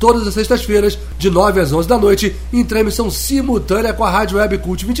consecutiva, todas as sextas-feiras, de 9 às 11 da noite, em transmissão simultânea com a Rádio Web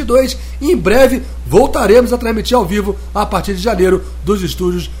Cult 22. E em breve voltaremos a transmitir ao vivo, a partir de janeiro, dos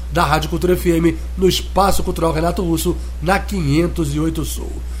estúdios da Rádio Cultura FM, no Espaço Cultural Renato Russo, na 508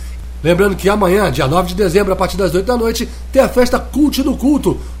 Sul. Lembrando que amanhã, dia 9 de dezembro, a partir das 8 da noite, tem a festa Cult no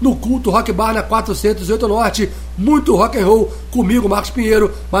Culto, no Culto Rock Bar na 408 Norte. Muito rock and roll, comigo, Marcos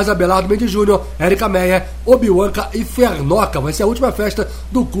Pinheiro, mais Abelardo Mendes Júnior, Érica Meia, Obianca e Fernoca. Vai ser a última festa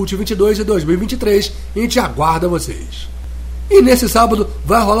do Cult 22 de 2023 e a gente aguarda vocês. E nesse sábado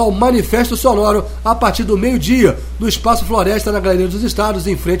vai rolar o Manifesto Sonoro a partir do meio-dia, no Espaço Floresta, na Galeria dos Estados,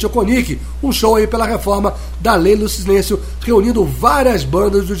 em frente ao Conic. Um show aí pela reforma da Lei do Silêncio, reunindo várias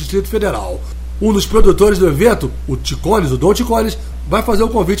bandas do Distrito Federal. Um dos produtores do evento, o Ticones, o Dom Ticones, vai fazer um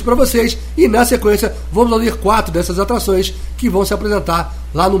convite para vocês e, na sequência, vamos ouvir 4 dessas atrações que vão se apresentar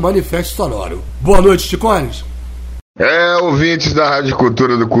lá no Manifesto Sonoro. Boa noite, Ticones! Ouvintes da Rádio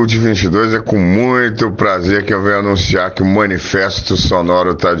Cultura do Cult 22, é com muito prazer que eu venho anunciar que o Manifesto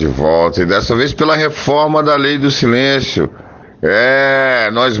Sonoro está de volta, e dessa vez pela reforma da Lei do Silêncio.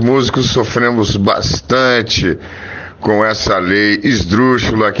 Nós músicos sofremos bastante com essa lei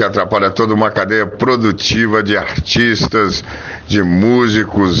esdrúxula que atrapalha toda uma cadeia produtiva de artistas, de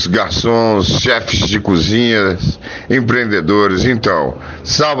músicos, garçons, chefes de cozinhas, empreendedores. Então,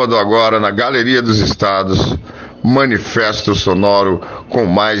 sábado agora, na Galeria dos Estados, Manifesto Sonoro, com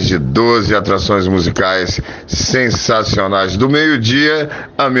mais de 12 atrações musicais sensacionais, do meio-dia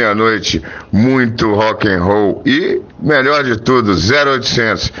à meia-noite, muito rock and roll e, melhor de tudo,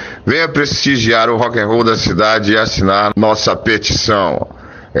 0800. Venha prestigiar o rock and roll da cidade e assinar nossa petição.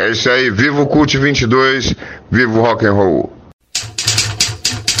 É isso aí, viva o Cult 22, viva o rock and roll.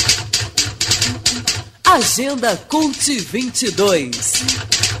 Agenda Cult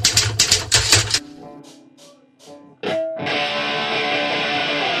 22.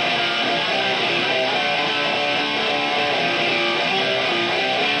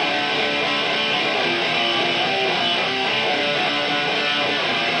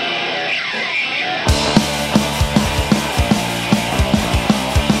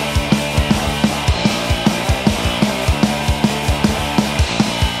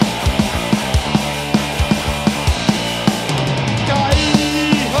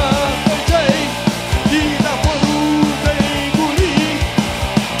 Caí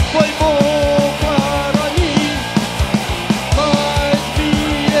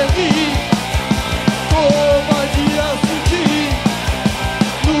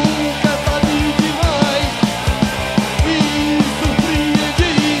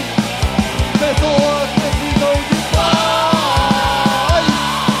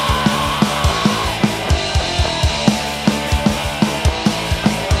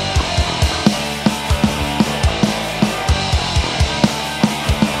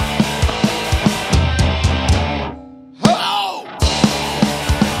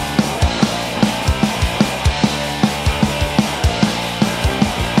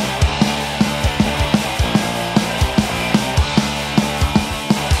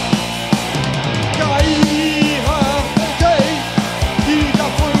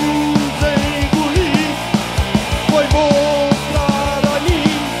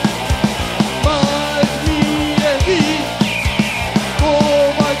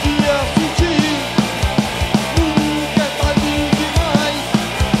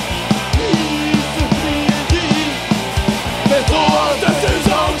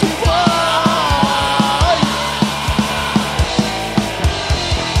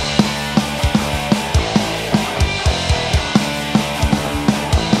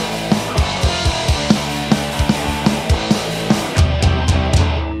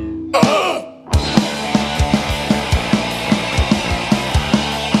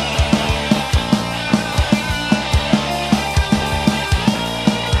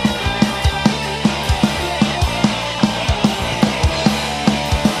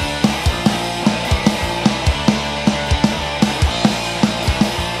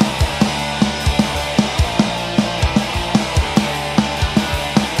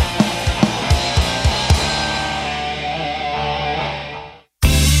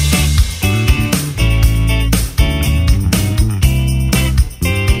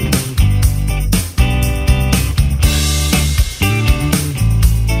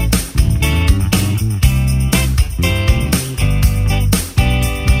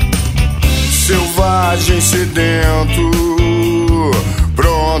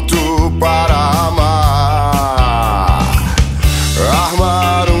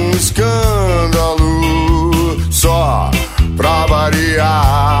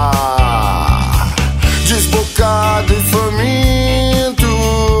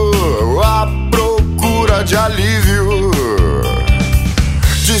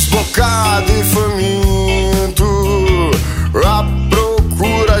desbocado e faminto, à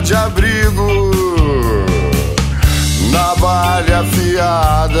procura de abrigo, navalha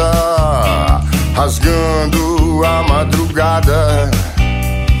afiada, rasgando a madrugada.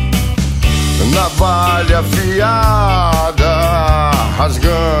 Navalha afiada,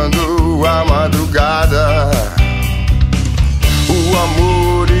 rasgando a madrugada. O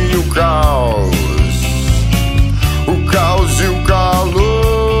amor e o caos e o calor.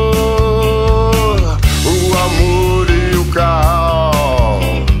 O amor e o caos.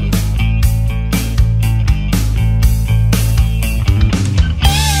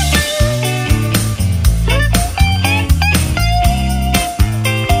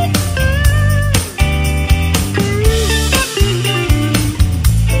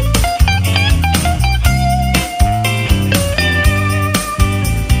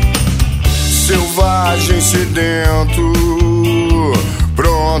 Selvagem sedento,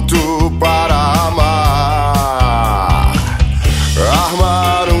 pronto para amar,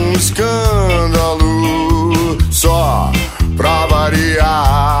 armar um escândalo só pra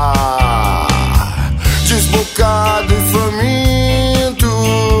variar. Desbocado e faminto,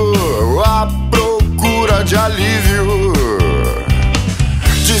 à procura de alívio.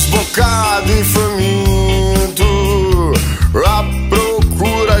 Desbocado e faminto, à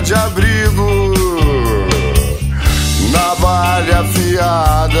procura de abrigo. Navalha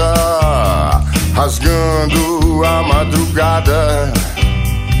afiada, rasgando a madrugada.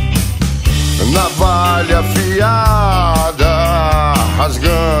 Navalha afiada,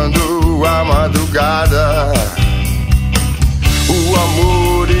 rasgando a madrugada. O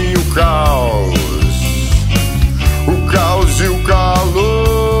amor e o caos e o calor.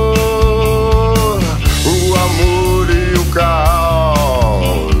 O amor e o caos.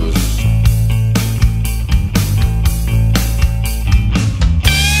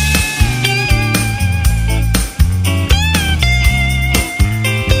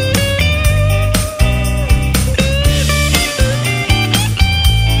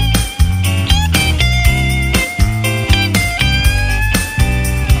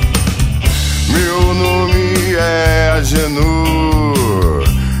 Agenor,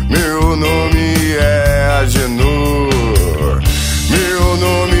 meu nome é Agenor, meu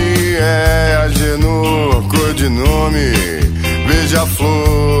nome é Agenor, codinome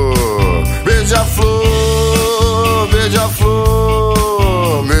beija-flor, beija-flor,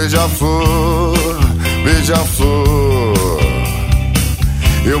 beija-flor, beija-flor, beija-flor.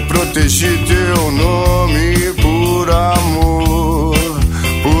 Eu protegi teu nome por amor,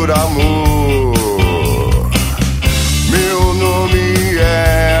 por amor. Meu nome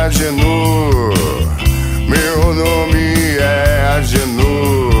é Agenor, meu nome é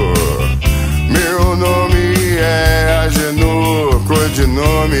Agenor, meu nome é Agenor,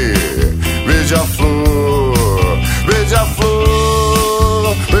 codinome beija-flor,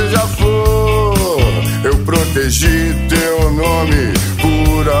 beija-flor, beija-flor. Eu protegi teu nome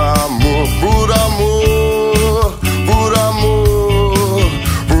por amor, por amor, por amor,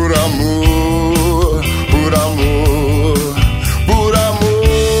 por amor, por amor.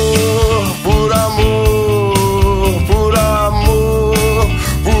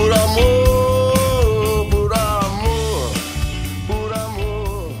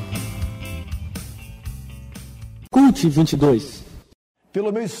 Cult 22.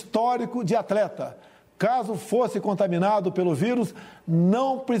 Pelo meu histórico de atleta, caso fosse contaminado pelo vírus,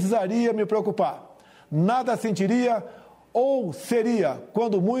 não precisaria me preocupar. Nada sentiria ou seria,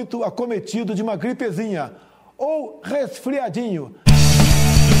 quando muito, acometido de uma gripezinha ou resfriadinho.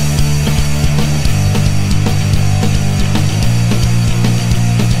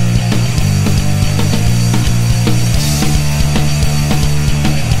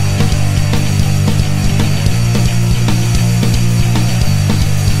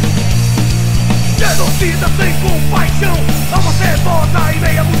 Genocida sem compaixão, alma cebosa e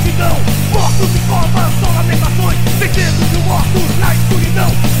meia multidão. Mortos em covas, só lamentações, centenas de mortos na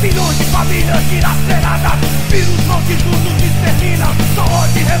escuridão. Milhões de famílias dilaceradas, vírus maldito nos extermina. Só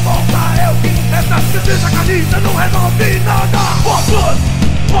ódio e revolta é o que nos resta. Defesa a camisa, não resolve nada. Mortos,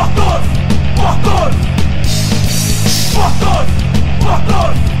 mortos, mortos, mortos,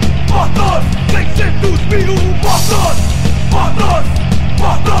 mortos, mortos, 600.000 mortos, mortos,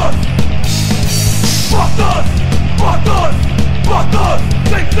 mortos. Mortos, mortos, mortos,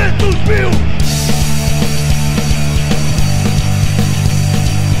 600.000.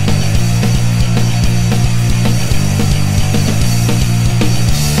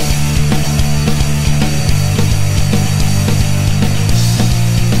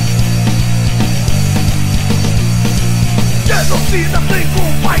 Genocida sem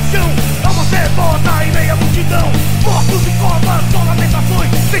compaixão.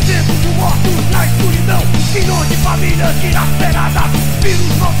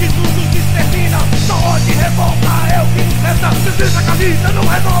 vida não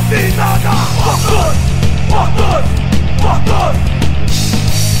resolve nada. Mortos, mortos, mortos,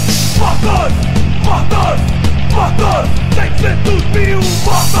 mortos, mortos, mortos, 600 mil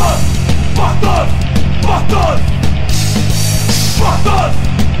mortos, mortos, mortos, mortos,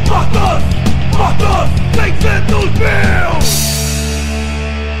 mortos, mortos, 600 mil.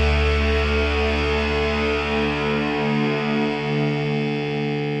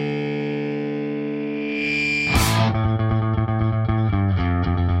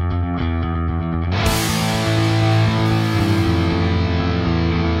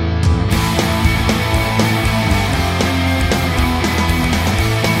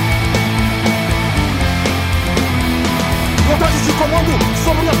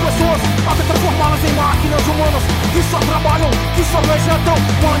 Sobre as pessoas, até transformá-las em máquinas humanas que só trabalham, que só vegetam,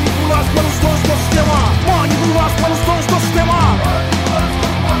 manipuladas pelos dons do sistema, manipuladas pelos dons do sistema,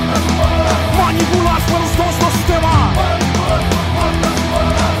 manipuladas pelos dons do sistema.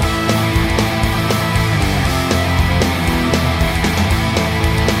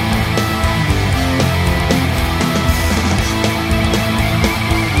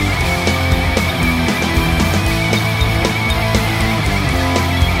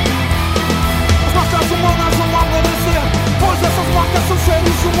 São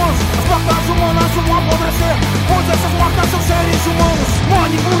seres humanos, as placas humanas vão apodrecer, pois essas marcas são seres humanos,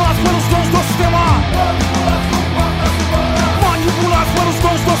 manipulados pelos dons do sistema, manipulados pelos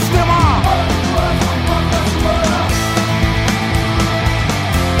dons do sistema.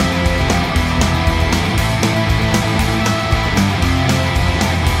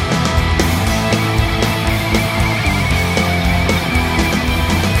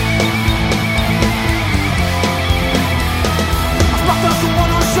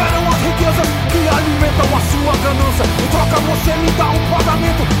 Que alimentam a sua ganância. Em troca você me dá um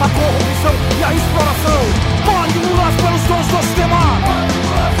pagamento. A corrupção e a exploração, manipulados pelos dons do sistema,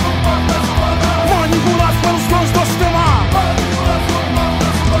 manipulados pelos dons do sistema.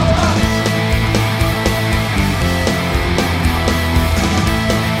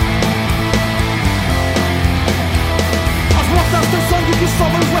 As mortas têm sangue que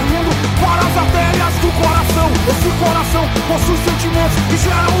sobra esverrendo para as artérias do coração. Esse coração possui sentimentos e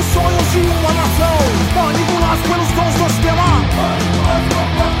gera os sonhos de uma nação. Manipulados pelos dons do sistema,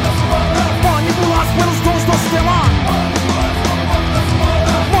 manipulados pelos dons do sistema,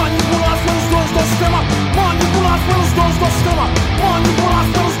 manipulados pelos dons do sistema, manipulados pelos dons do sistema,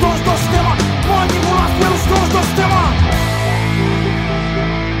 manipulados pelos dons do sistema, manipulados pelos dons do sistema.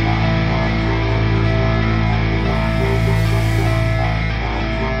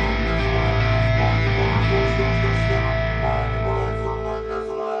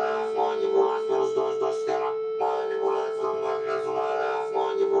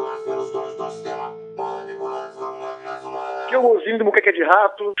 Que eu ouvindo Muqueca de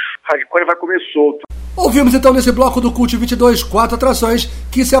Rato, Hardcore vai comer solto. Ouvimos então nesse bloco do Cult 22 4 atrações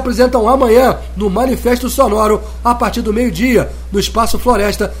que se apresentam amanhã no Manifesto Sonoro a partir do meio-dia no Espaço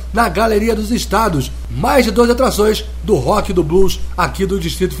Floresta, na Galeria dos Estados. Mais de 12 atrações do rock e do blues aqui do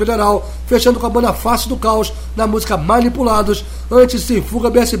Distrito Federal, fechando com a banda Face do Caos na música Manipulados, antes Sem Fuga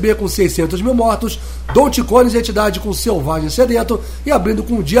BSB com 600 mil mortos, Dom Ticones e Entidade com Selvagem Sedento e abrindo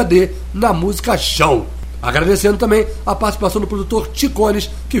com o Dia D na música Chão. Agradecendo também a participação do produtor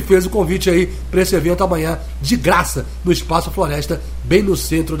Ticones, que fez o convite aí para esse evento amanhã, de graça, no Espaço Floresta, bem no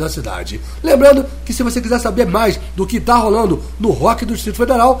centro da cidade. Lembrando que se você quiser saber mais do que está rolando no rock do Distrito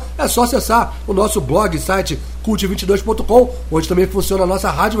Federal, é só acessar o nosso blog, site cult22.com, onde também funciona a nossa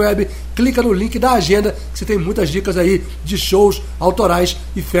rádio web. Clica no link da agenda, que você tem muitas dicas aí de shows autorais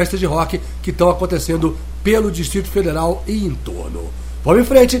e festas de rock que estão acontecendo pelo Distrito Federal e em torno. Vamos em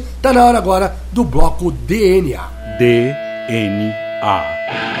frente, tá na hora agora do bloco DNA. DNA.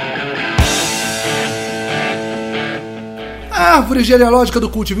 A árvore genealógica do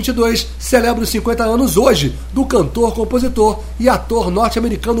Cult 22 celebra os 50 anos hoje do cantor, compositor e ator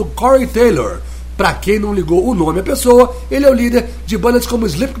norte-americano Corey Taylor. Pra quem não ligou o nome à pessoa, ele é o líder de bandas como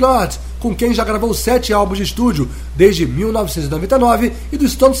Slipknot, com quem já gravou 7 álbuns de estúdio desde 1999, e do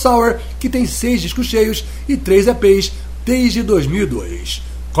Stone Sour, que tem 6 discos cheios e 3 EPs desde 2002.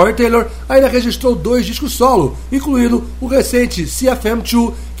 Corey Taylor ainda registrou 2 discos solo, incluindo o recente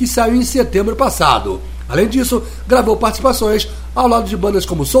CFM2, que saiu em setembro passado. Além disso, gravou participações ao lado de bandas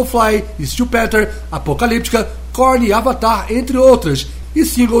como Soulfly, Steel Panther, Apocalíptica, Korn e Avatar, entre outras, e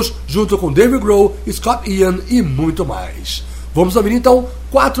singles junto com Dave Grohl, Scott Ian e muito mais. Vamos ouvir então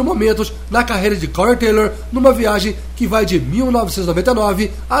 4 momentos na carreira de Corey Taylor, numa viagem que vai de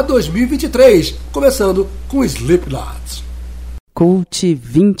 1999 a 2023, começando com Slipknot. Cult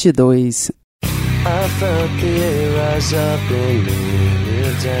 22. I felt the air rise up in me,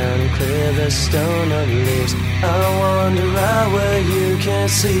 kneel down and clear the stone of leaves. I wander out where you can't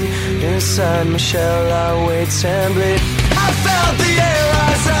see, inside my shell I wait and bleed. I felt the air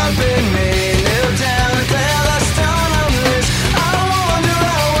rise up in me, kneel down and clear the stone of leaves. I wander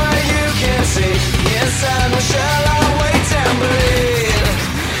out where you can't see, inside my shell I wait and bleed.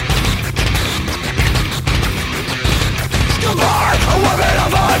 Goodbye, a weapon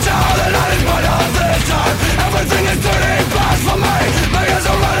of our town, the night is but of this time. Everything is turning black for me. My ears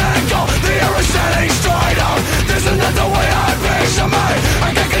are running cold, the air is standing straight up. This is not the way I picture me. I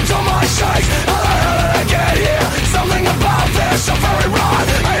can't control my shakes. How the hell did I get here? Something about this so very wrong.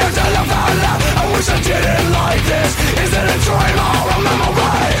 I have to live out loud.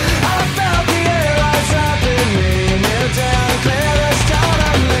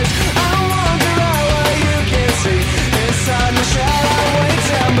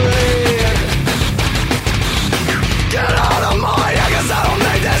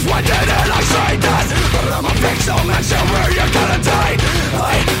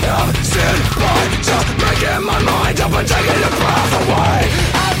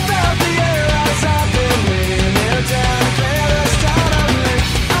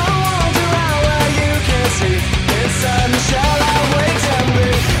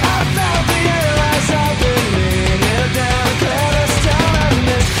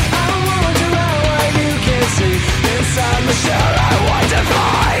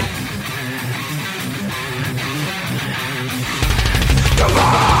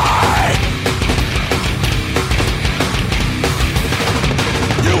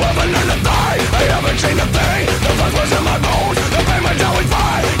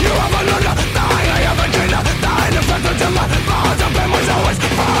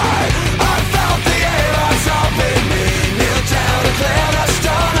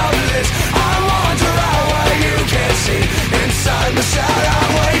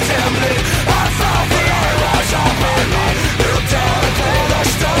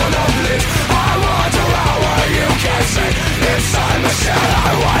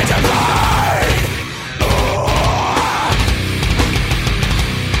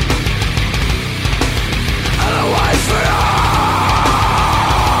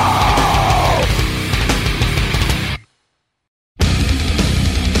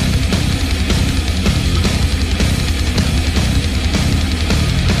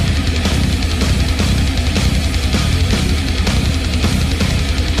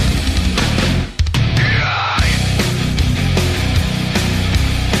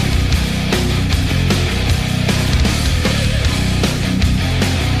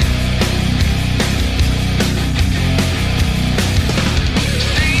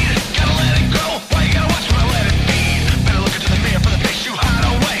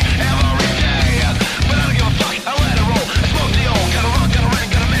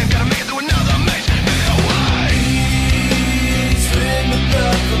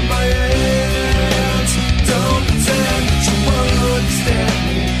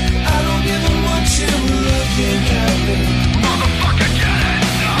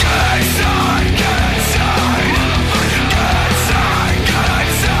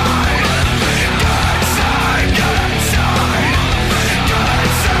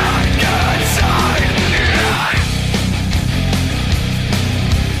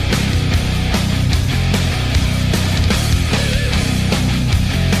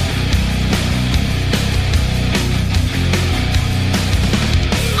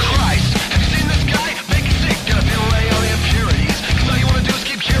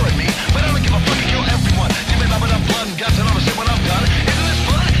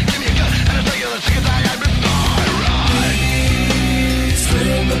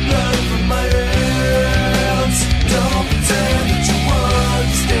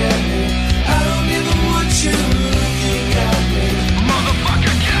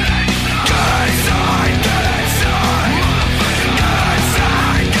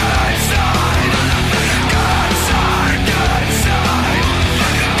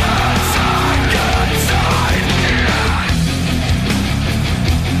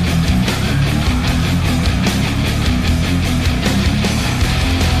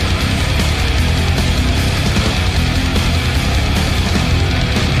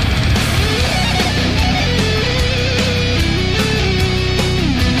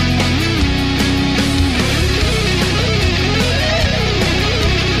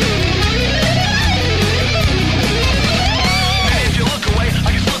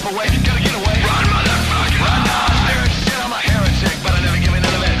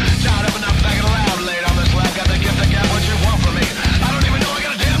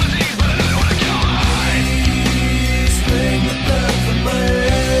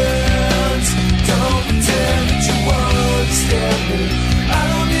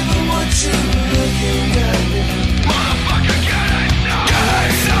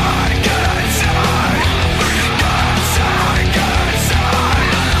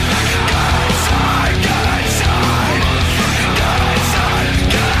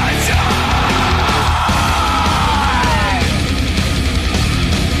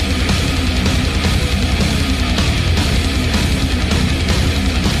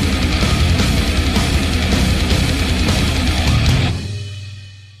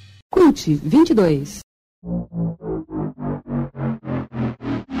 Cult 22.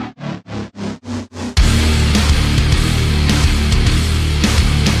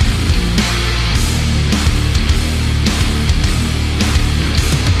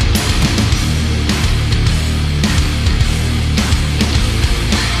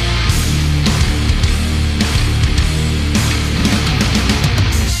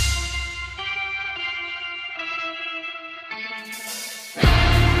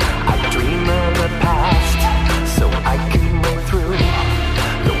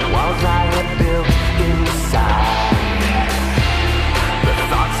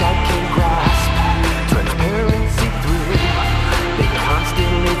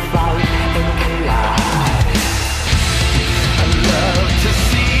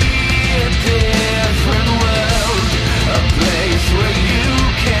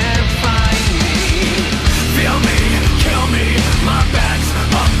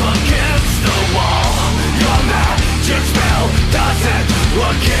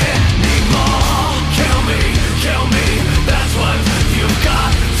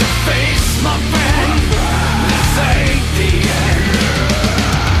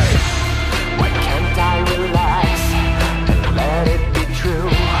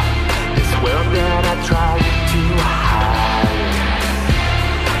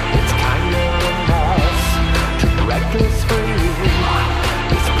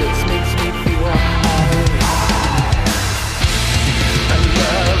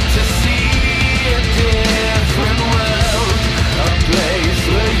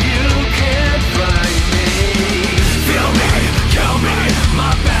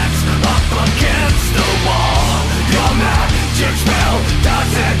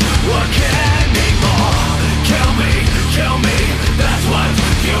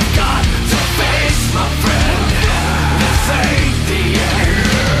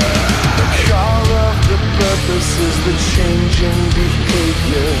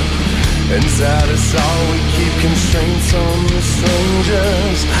 Inside us all we keep constraints on the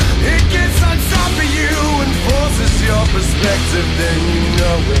strangers. It gets on top of you and forces your perspective, then you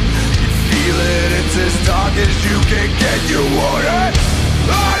know it, you feel it, it's as dark as you can get. You want it,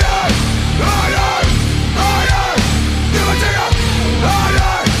 harder, harder, harder. You will take it,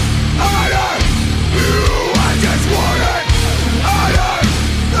 harder, harder. I just want it, harder,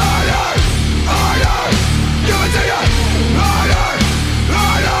 harder, harder. You will take it, harder,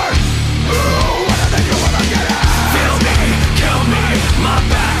 harder. My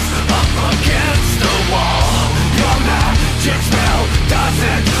back's up against the wall. Your magic spell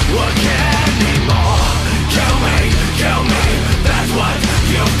doesn't work anymore. Kill me, that's what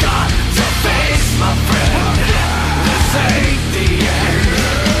you've got to face, my friend. This ain't the end.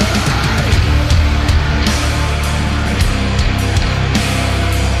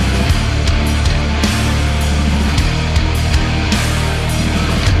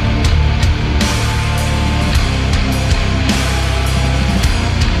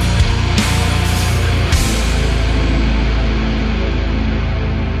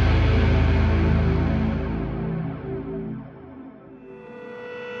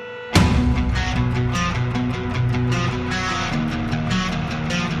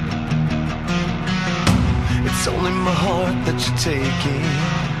 Taking,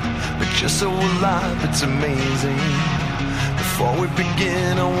 but you're so alive, it's amazing. Before we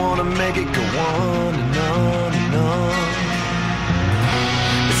begin, I wanna make it go on and on and on.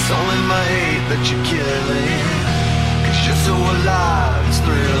 It's only my hate that you're killing, 'cause you're so alive, it's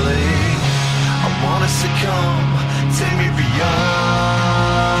thrilling. I wanna succumb, take me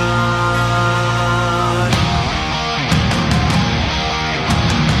beyond.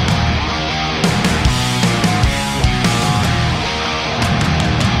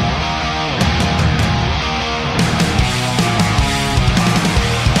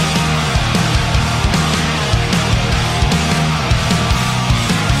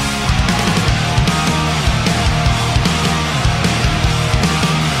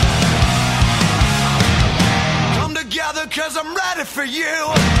 Cause I'm ready for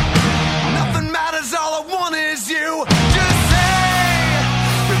you. Nothing matters, all I want is you. Just say,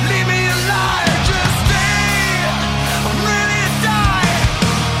 leave me alive. Just stay, I'm ready to die.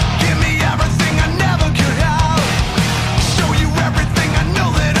 Give me everything I never could have. Show you everything I know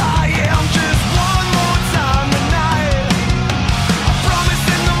that I am. Just one more time tonight. I promise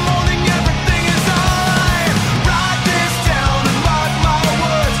in the morning everything is alright. Write this down and mark my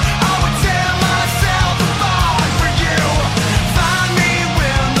words. I would tear myself apart for you. Find me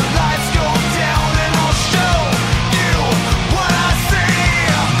where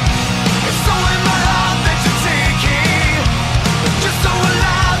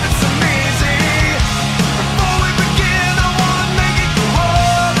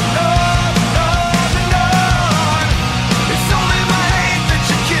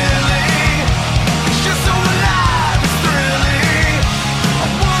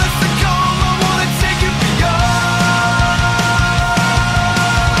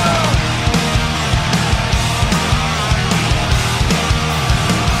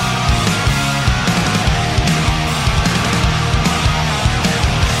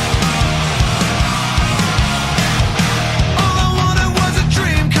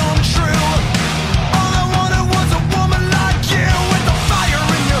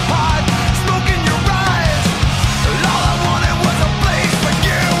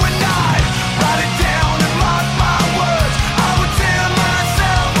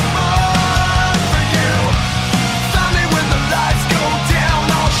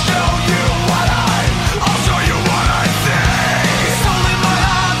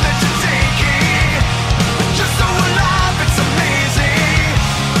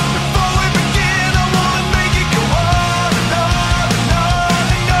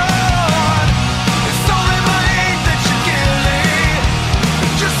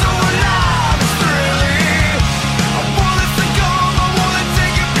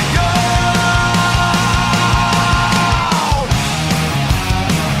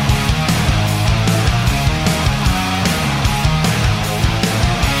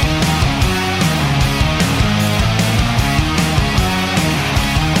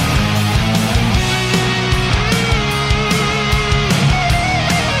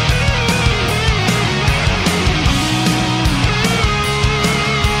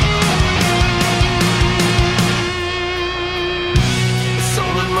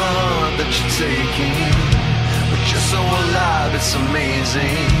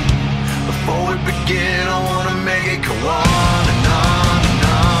Before we begin, I wanna make it go on and on and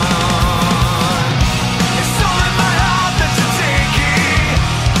on. It's all in my heart that you're taking.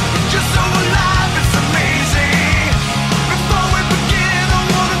 You're so alive, it's amazing. Before we begin, I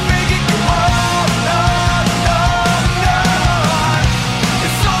wanna make it go on and on and on and on.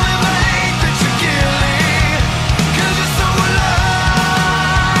 It's all in the hate that you're killing, 'cause you're so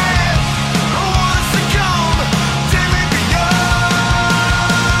alive. I wanna succumb, take me beyond.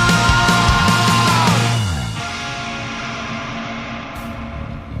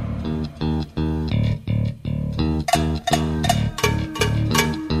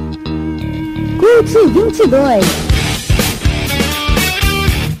 Cult 22.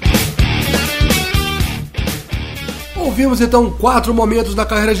 Ouvimos então 4 momentos da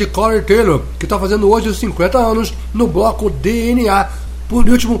carreira de Corey Taylor, que está fazendo hoje os 50 anos, no bloco DNA. Por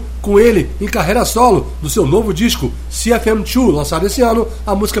último, com ele em carreira solo, do seu novo disco CFM2, lançado esse ano,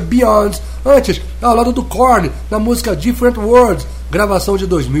 a música Beyond. Antes, ao lado do Korn, na música Different Worlds, gravação de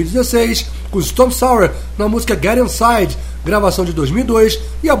 2016, com Stone Sour na música Get Inside, gravação de 2002,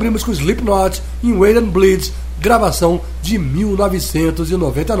 e abrimos com Slipknot em Wait and Bleed, gravação de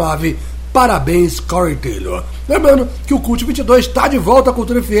 1999. Parabéns, Corey Taylor. Lembrando que o Cult 22 está de volta à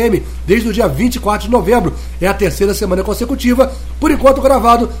Cultura FM desde o dia 24 de novembro. É a terceira semana consecutiva, por enquanto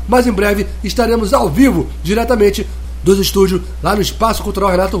gravado, mas em breve estaremos ao vivo, diretamente dos estúdios, lá no Espaço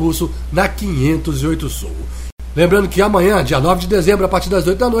Cultural Renato Russo, na 508 Sul. Lembrando que amanhã, dia 9 de dezembro, a partir das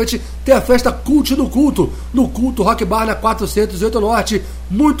 8 da noite, tem a festa Cult do Culto, no Culto Rock Bar na 408 Norte.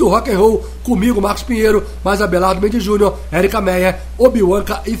 Muito rock and roll, comigo, Marcos Pinheiro, mais Abelardo Mendes Júnior, Érica Meia,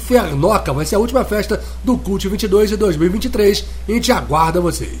 Obianca e Fernoca. Vai ser a última festa do Cult 22 de 2023 e a gente aguarda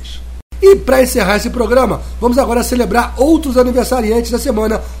vocês. E para encerrar esse programa, vamos agora celebrar outros aniversariantes da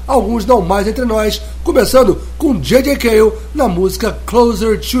semana, alguns não mais entre nós, começando com J.J. Cale na música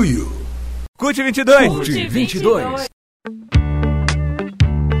Closer to You. Cult 22. Cult 22.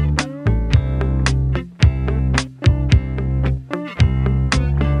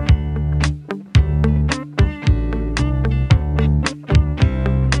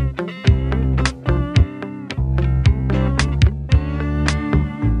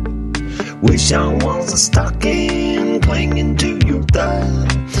 Wish I was a stocking clinging to your thigh.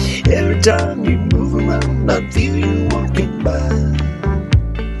 Every time you move around, I feel you walking by.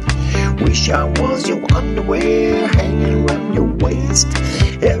 Wish I was your underwear hanging around your waist.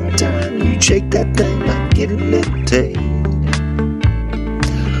 Every time you shake that thing, I get a little taste.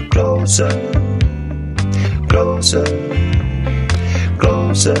 Closer, closer,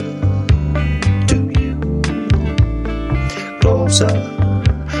 closer to you. Closer,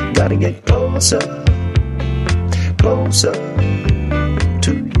 gotta get closer, closer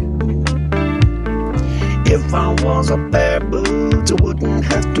to you. If I was a pair of boots, I wouldn't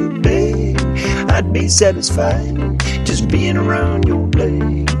have to beg. I'd be satisfied just being around your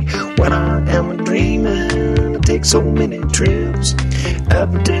leg. When I am dreaming, I take so many trips. I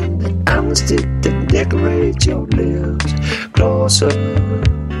pretend that I'm the stick that decorates your lips. Closer,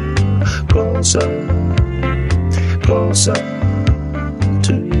 closer, closer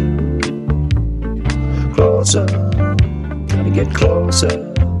to you. Closer, gotta get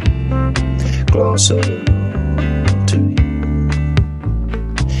closer, closer to you.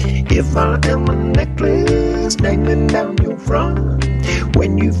 If I am a necklace dangling down your front,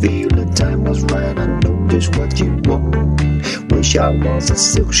 when you feel the time was right, I know just what you want. Wish I was a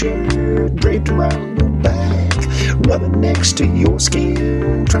silk shirt draped around your back, rubbing next to your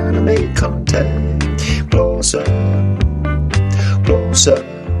skin, trying to make contact. Closer, closer,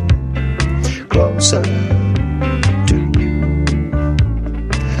 closer to you.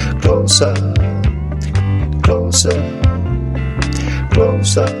 Closer, closer,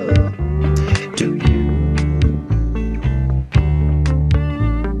 closer to you.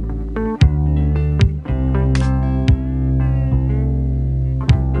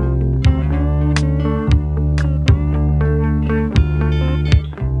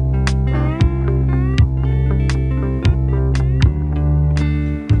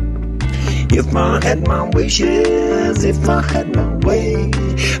 If I had my wishes, if I had my way,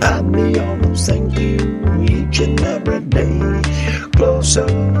 I'd be all those things to you each and every day. Closer,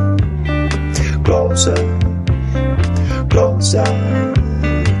 closer, closer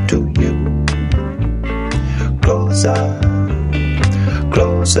to you. Closer,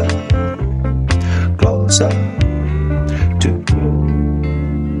 closer, closer to you.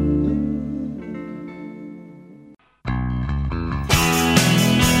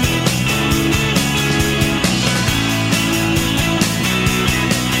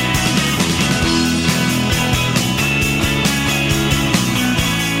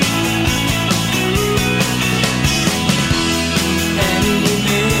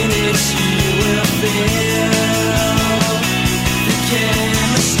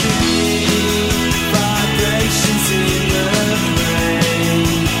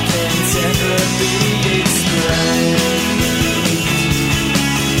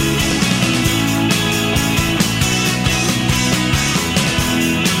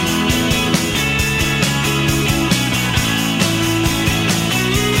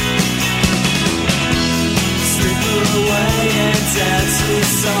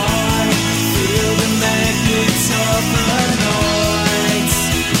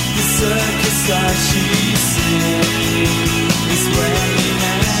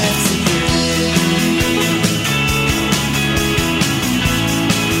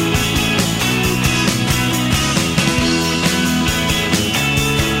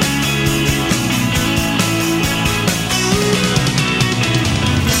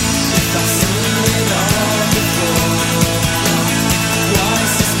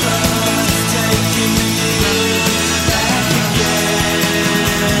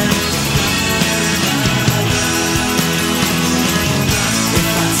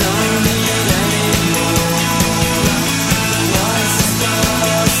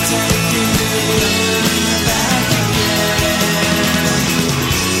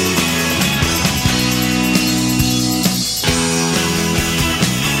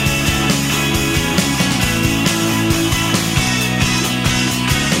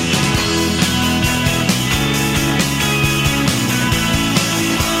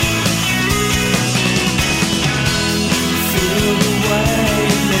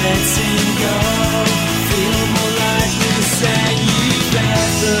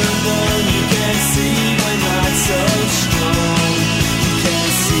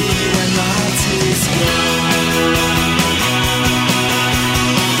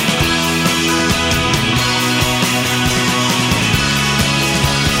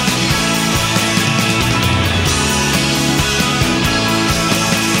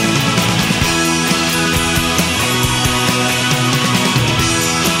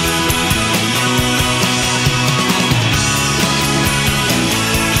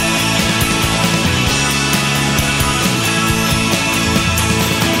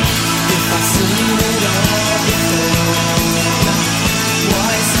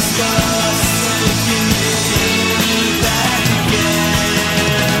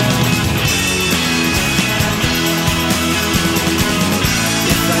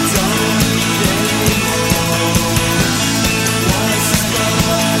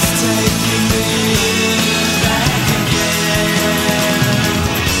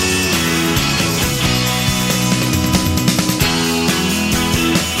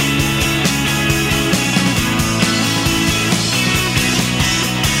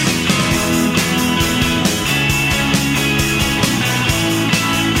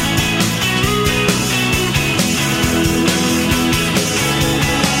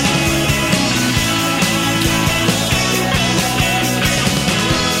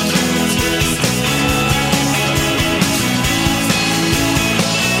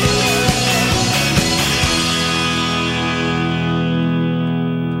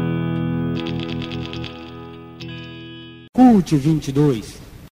 Cult 22.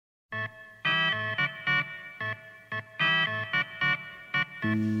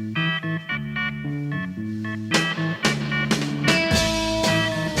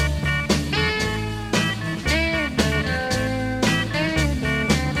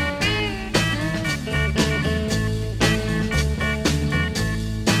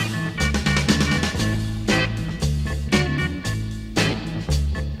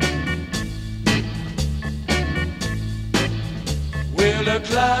 The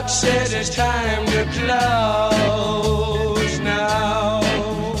clock says it's time to close now.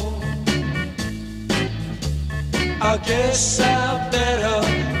 I guess I better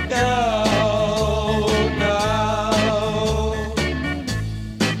go now.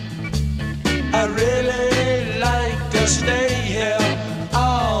 I really like to stay here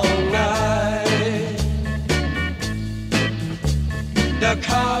all night. The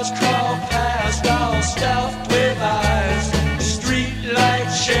cars crawl past all stuffed with eyes.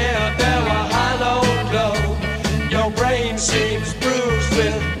 Lights share their hollow glow. Your brain seems bruised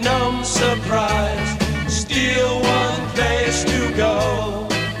with numb surprise. Still one place to go.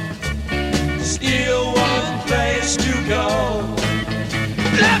 Still one place to go.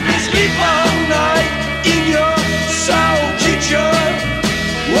 Let me sleep all night in your soul kitchen.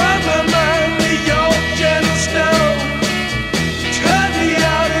 Warm my mind with your gentle snow. Turn me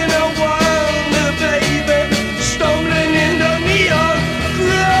out in a wonder, baby. Stumbling in the neon.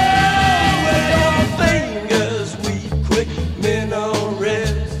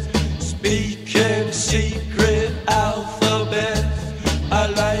 Speaking secret alphabet. I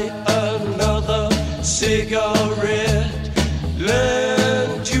light another cigarette.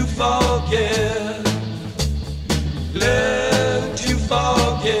 Learn to forget. Learn to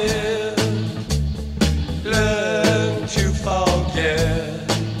forget. Learn to forget.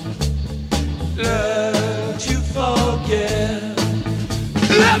 Learn to forget.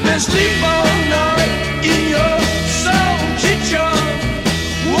 Let me sleep all night in your soul kitchen.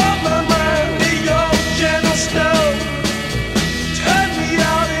 Warm my mind with your gentle snow. Turn me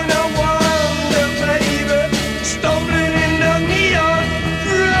out in a wonder, baby. Stumbling in the neon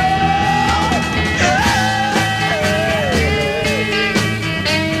road.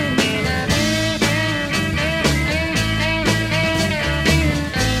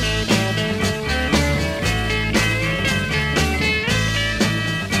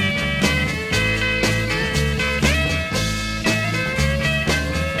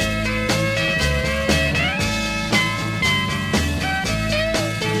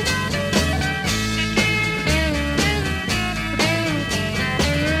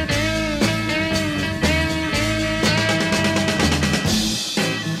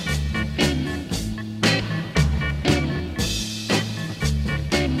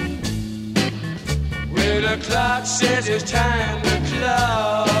 The clock says it's time to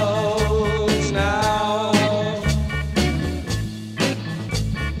close now.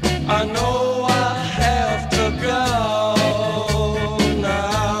 I know I have to go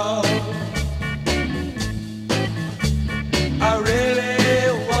now. I really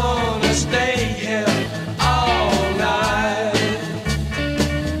wanna stay here all night.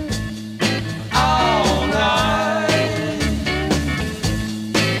 All night.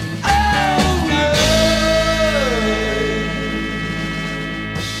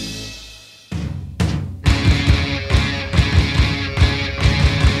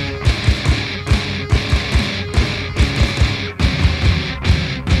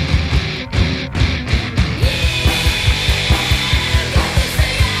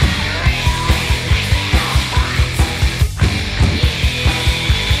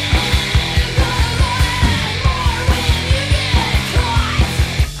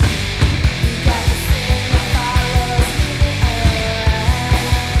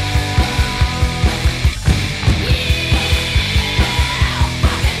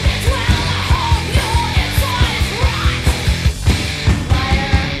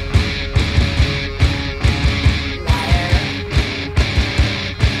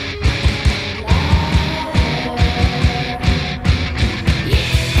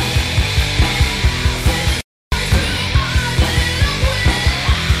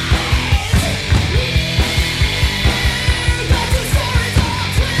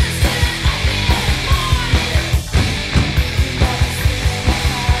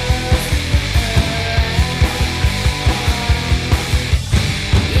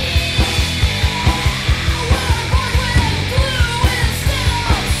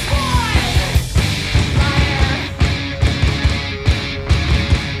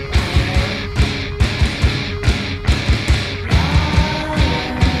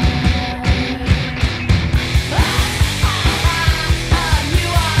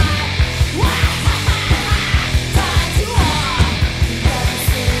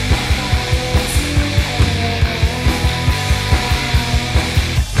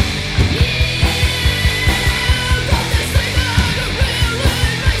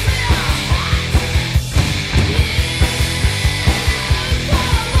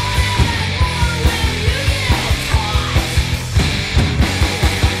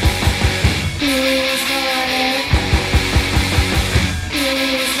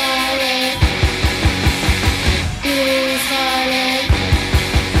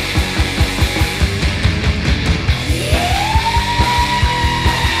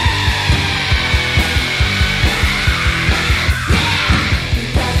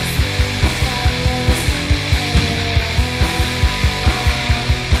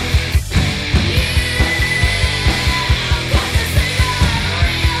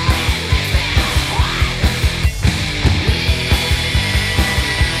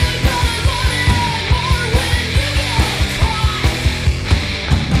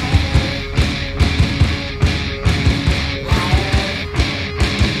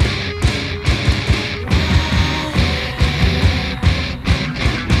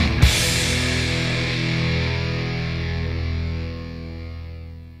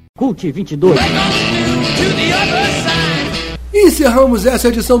 Cult 22. Encerramos essa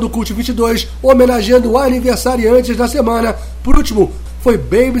edição do Cult 22, homenageando aniversariantes da semana. Por último, foi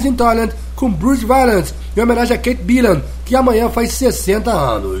Babies in Thailand com Bruce Valance, em homenagem a Kate Belan, que amanhã faz 60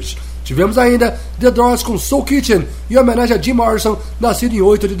 anos. Tivemos ainda The Doors com Soul Kitchen, em homenagem a Jim Morrison, nascido em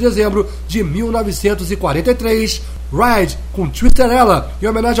 8 de dezembro de 1943. Ride com Twister Ella, em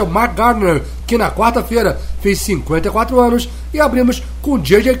homenagem ao Mark Gardner, que na quarta-feira fez 54 anos. E abrimos com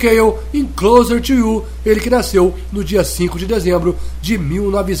J.J. Cale em Closer to You, ele que nasceu no dia 5 de dezembro de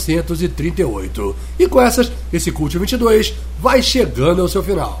 1938. E com essas, esse Cult 22 vai chegando ao seu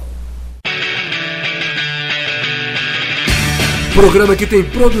final. Programa que tem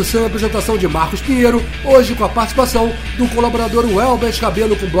produção e apresentação de Marcos Pinheiro, hoje com a participação do colaborador Welber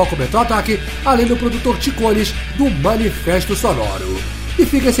Cabelo com Bloco Metal Ataque, além do produtor Ticones do Manifesto Sonoro. E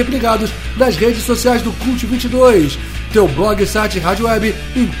fiquem sempre ligados nas redes sociais do Cult 22. Tem o blog, site e rádio web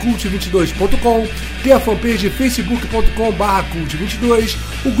em cult22.com, tem a fanpage facebook.com/cult22,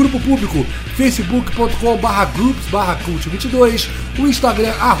 o grupo público facebook.com/groups/cult22, o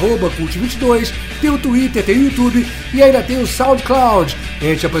Instagram @cult22, tem o Twitter, tem o YouTube e ainda tem o SoundCloud. A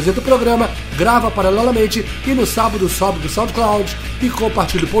gente apresenta o programa, grava paralelamente e no sábado sobe do SoundCloud e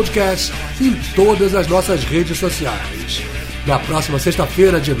compartilha o podcast em todas as nossas redes sociais. Na próxima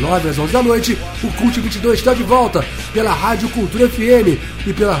sexta-feira, de 9 às 11 da noite, o Cult 22 está de volta pela Rádio Cultura FM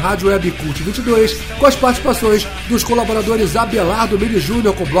e pela Rádio Web Cult 22, com as participações dos colaboradores Abelardo Mili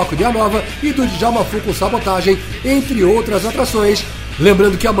Júnior com Bloco de A Nova e do Djalma Fu com Sabotagem, entre outras atrações.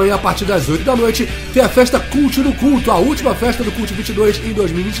 Lembrando que amanhã, a partir das 8 da noite, tem a festa Cult no Culto, a última festa do Cult 22 em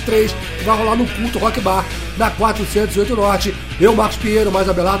 2023, que vai rolar no Culto Rock Bar, na 408 Norte. Eu, Marcos Pinheiro, mais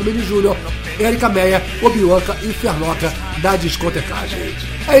Abelardo Mili Júnior, Érica Meia, Obianca e Fernoca da discotecagem.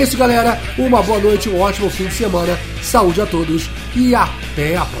 É isso, galera. Uma boa noite, um ótimo fim de semana. Saúde a todos e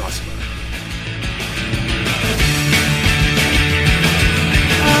até a próxima.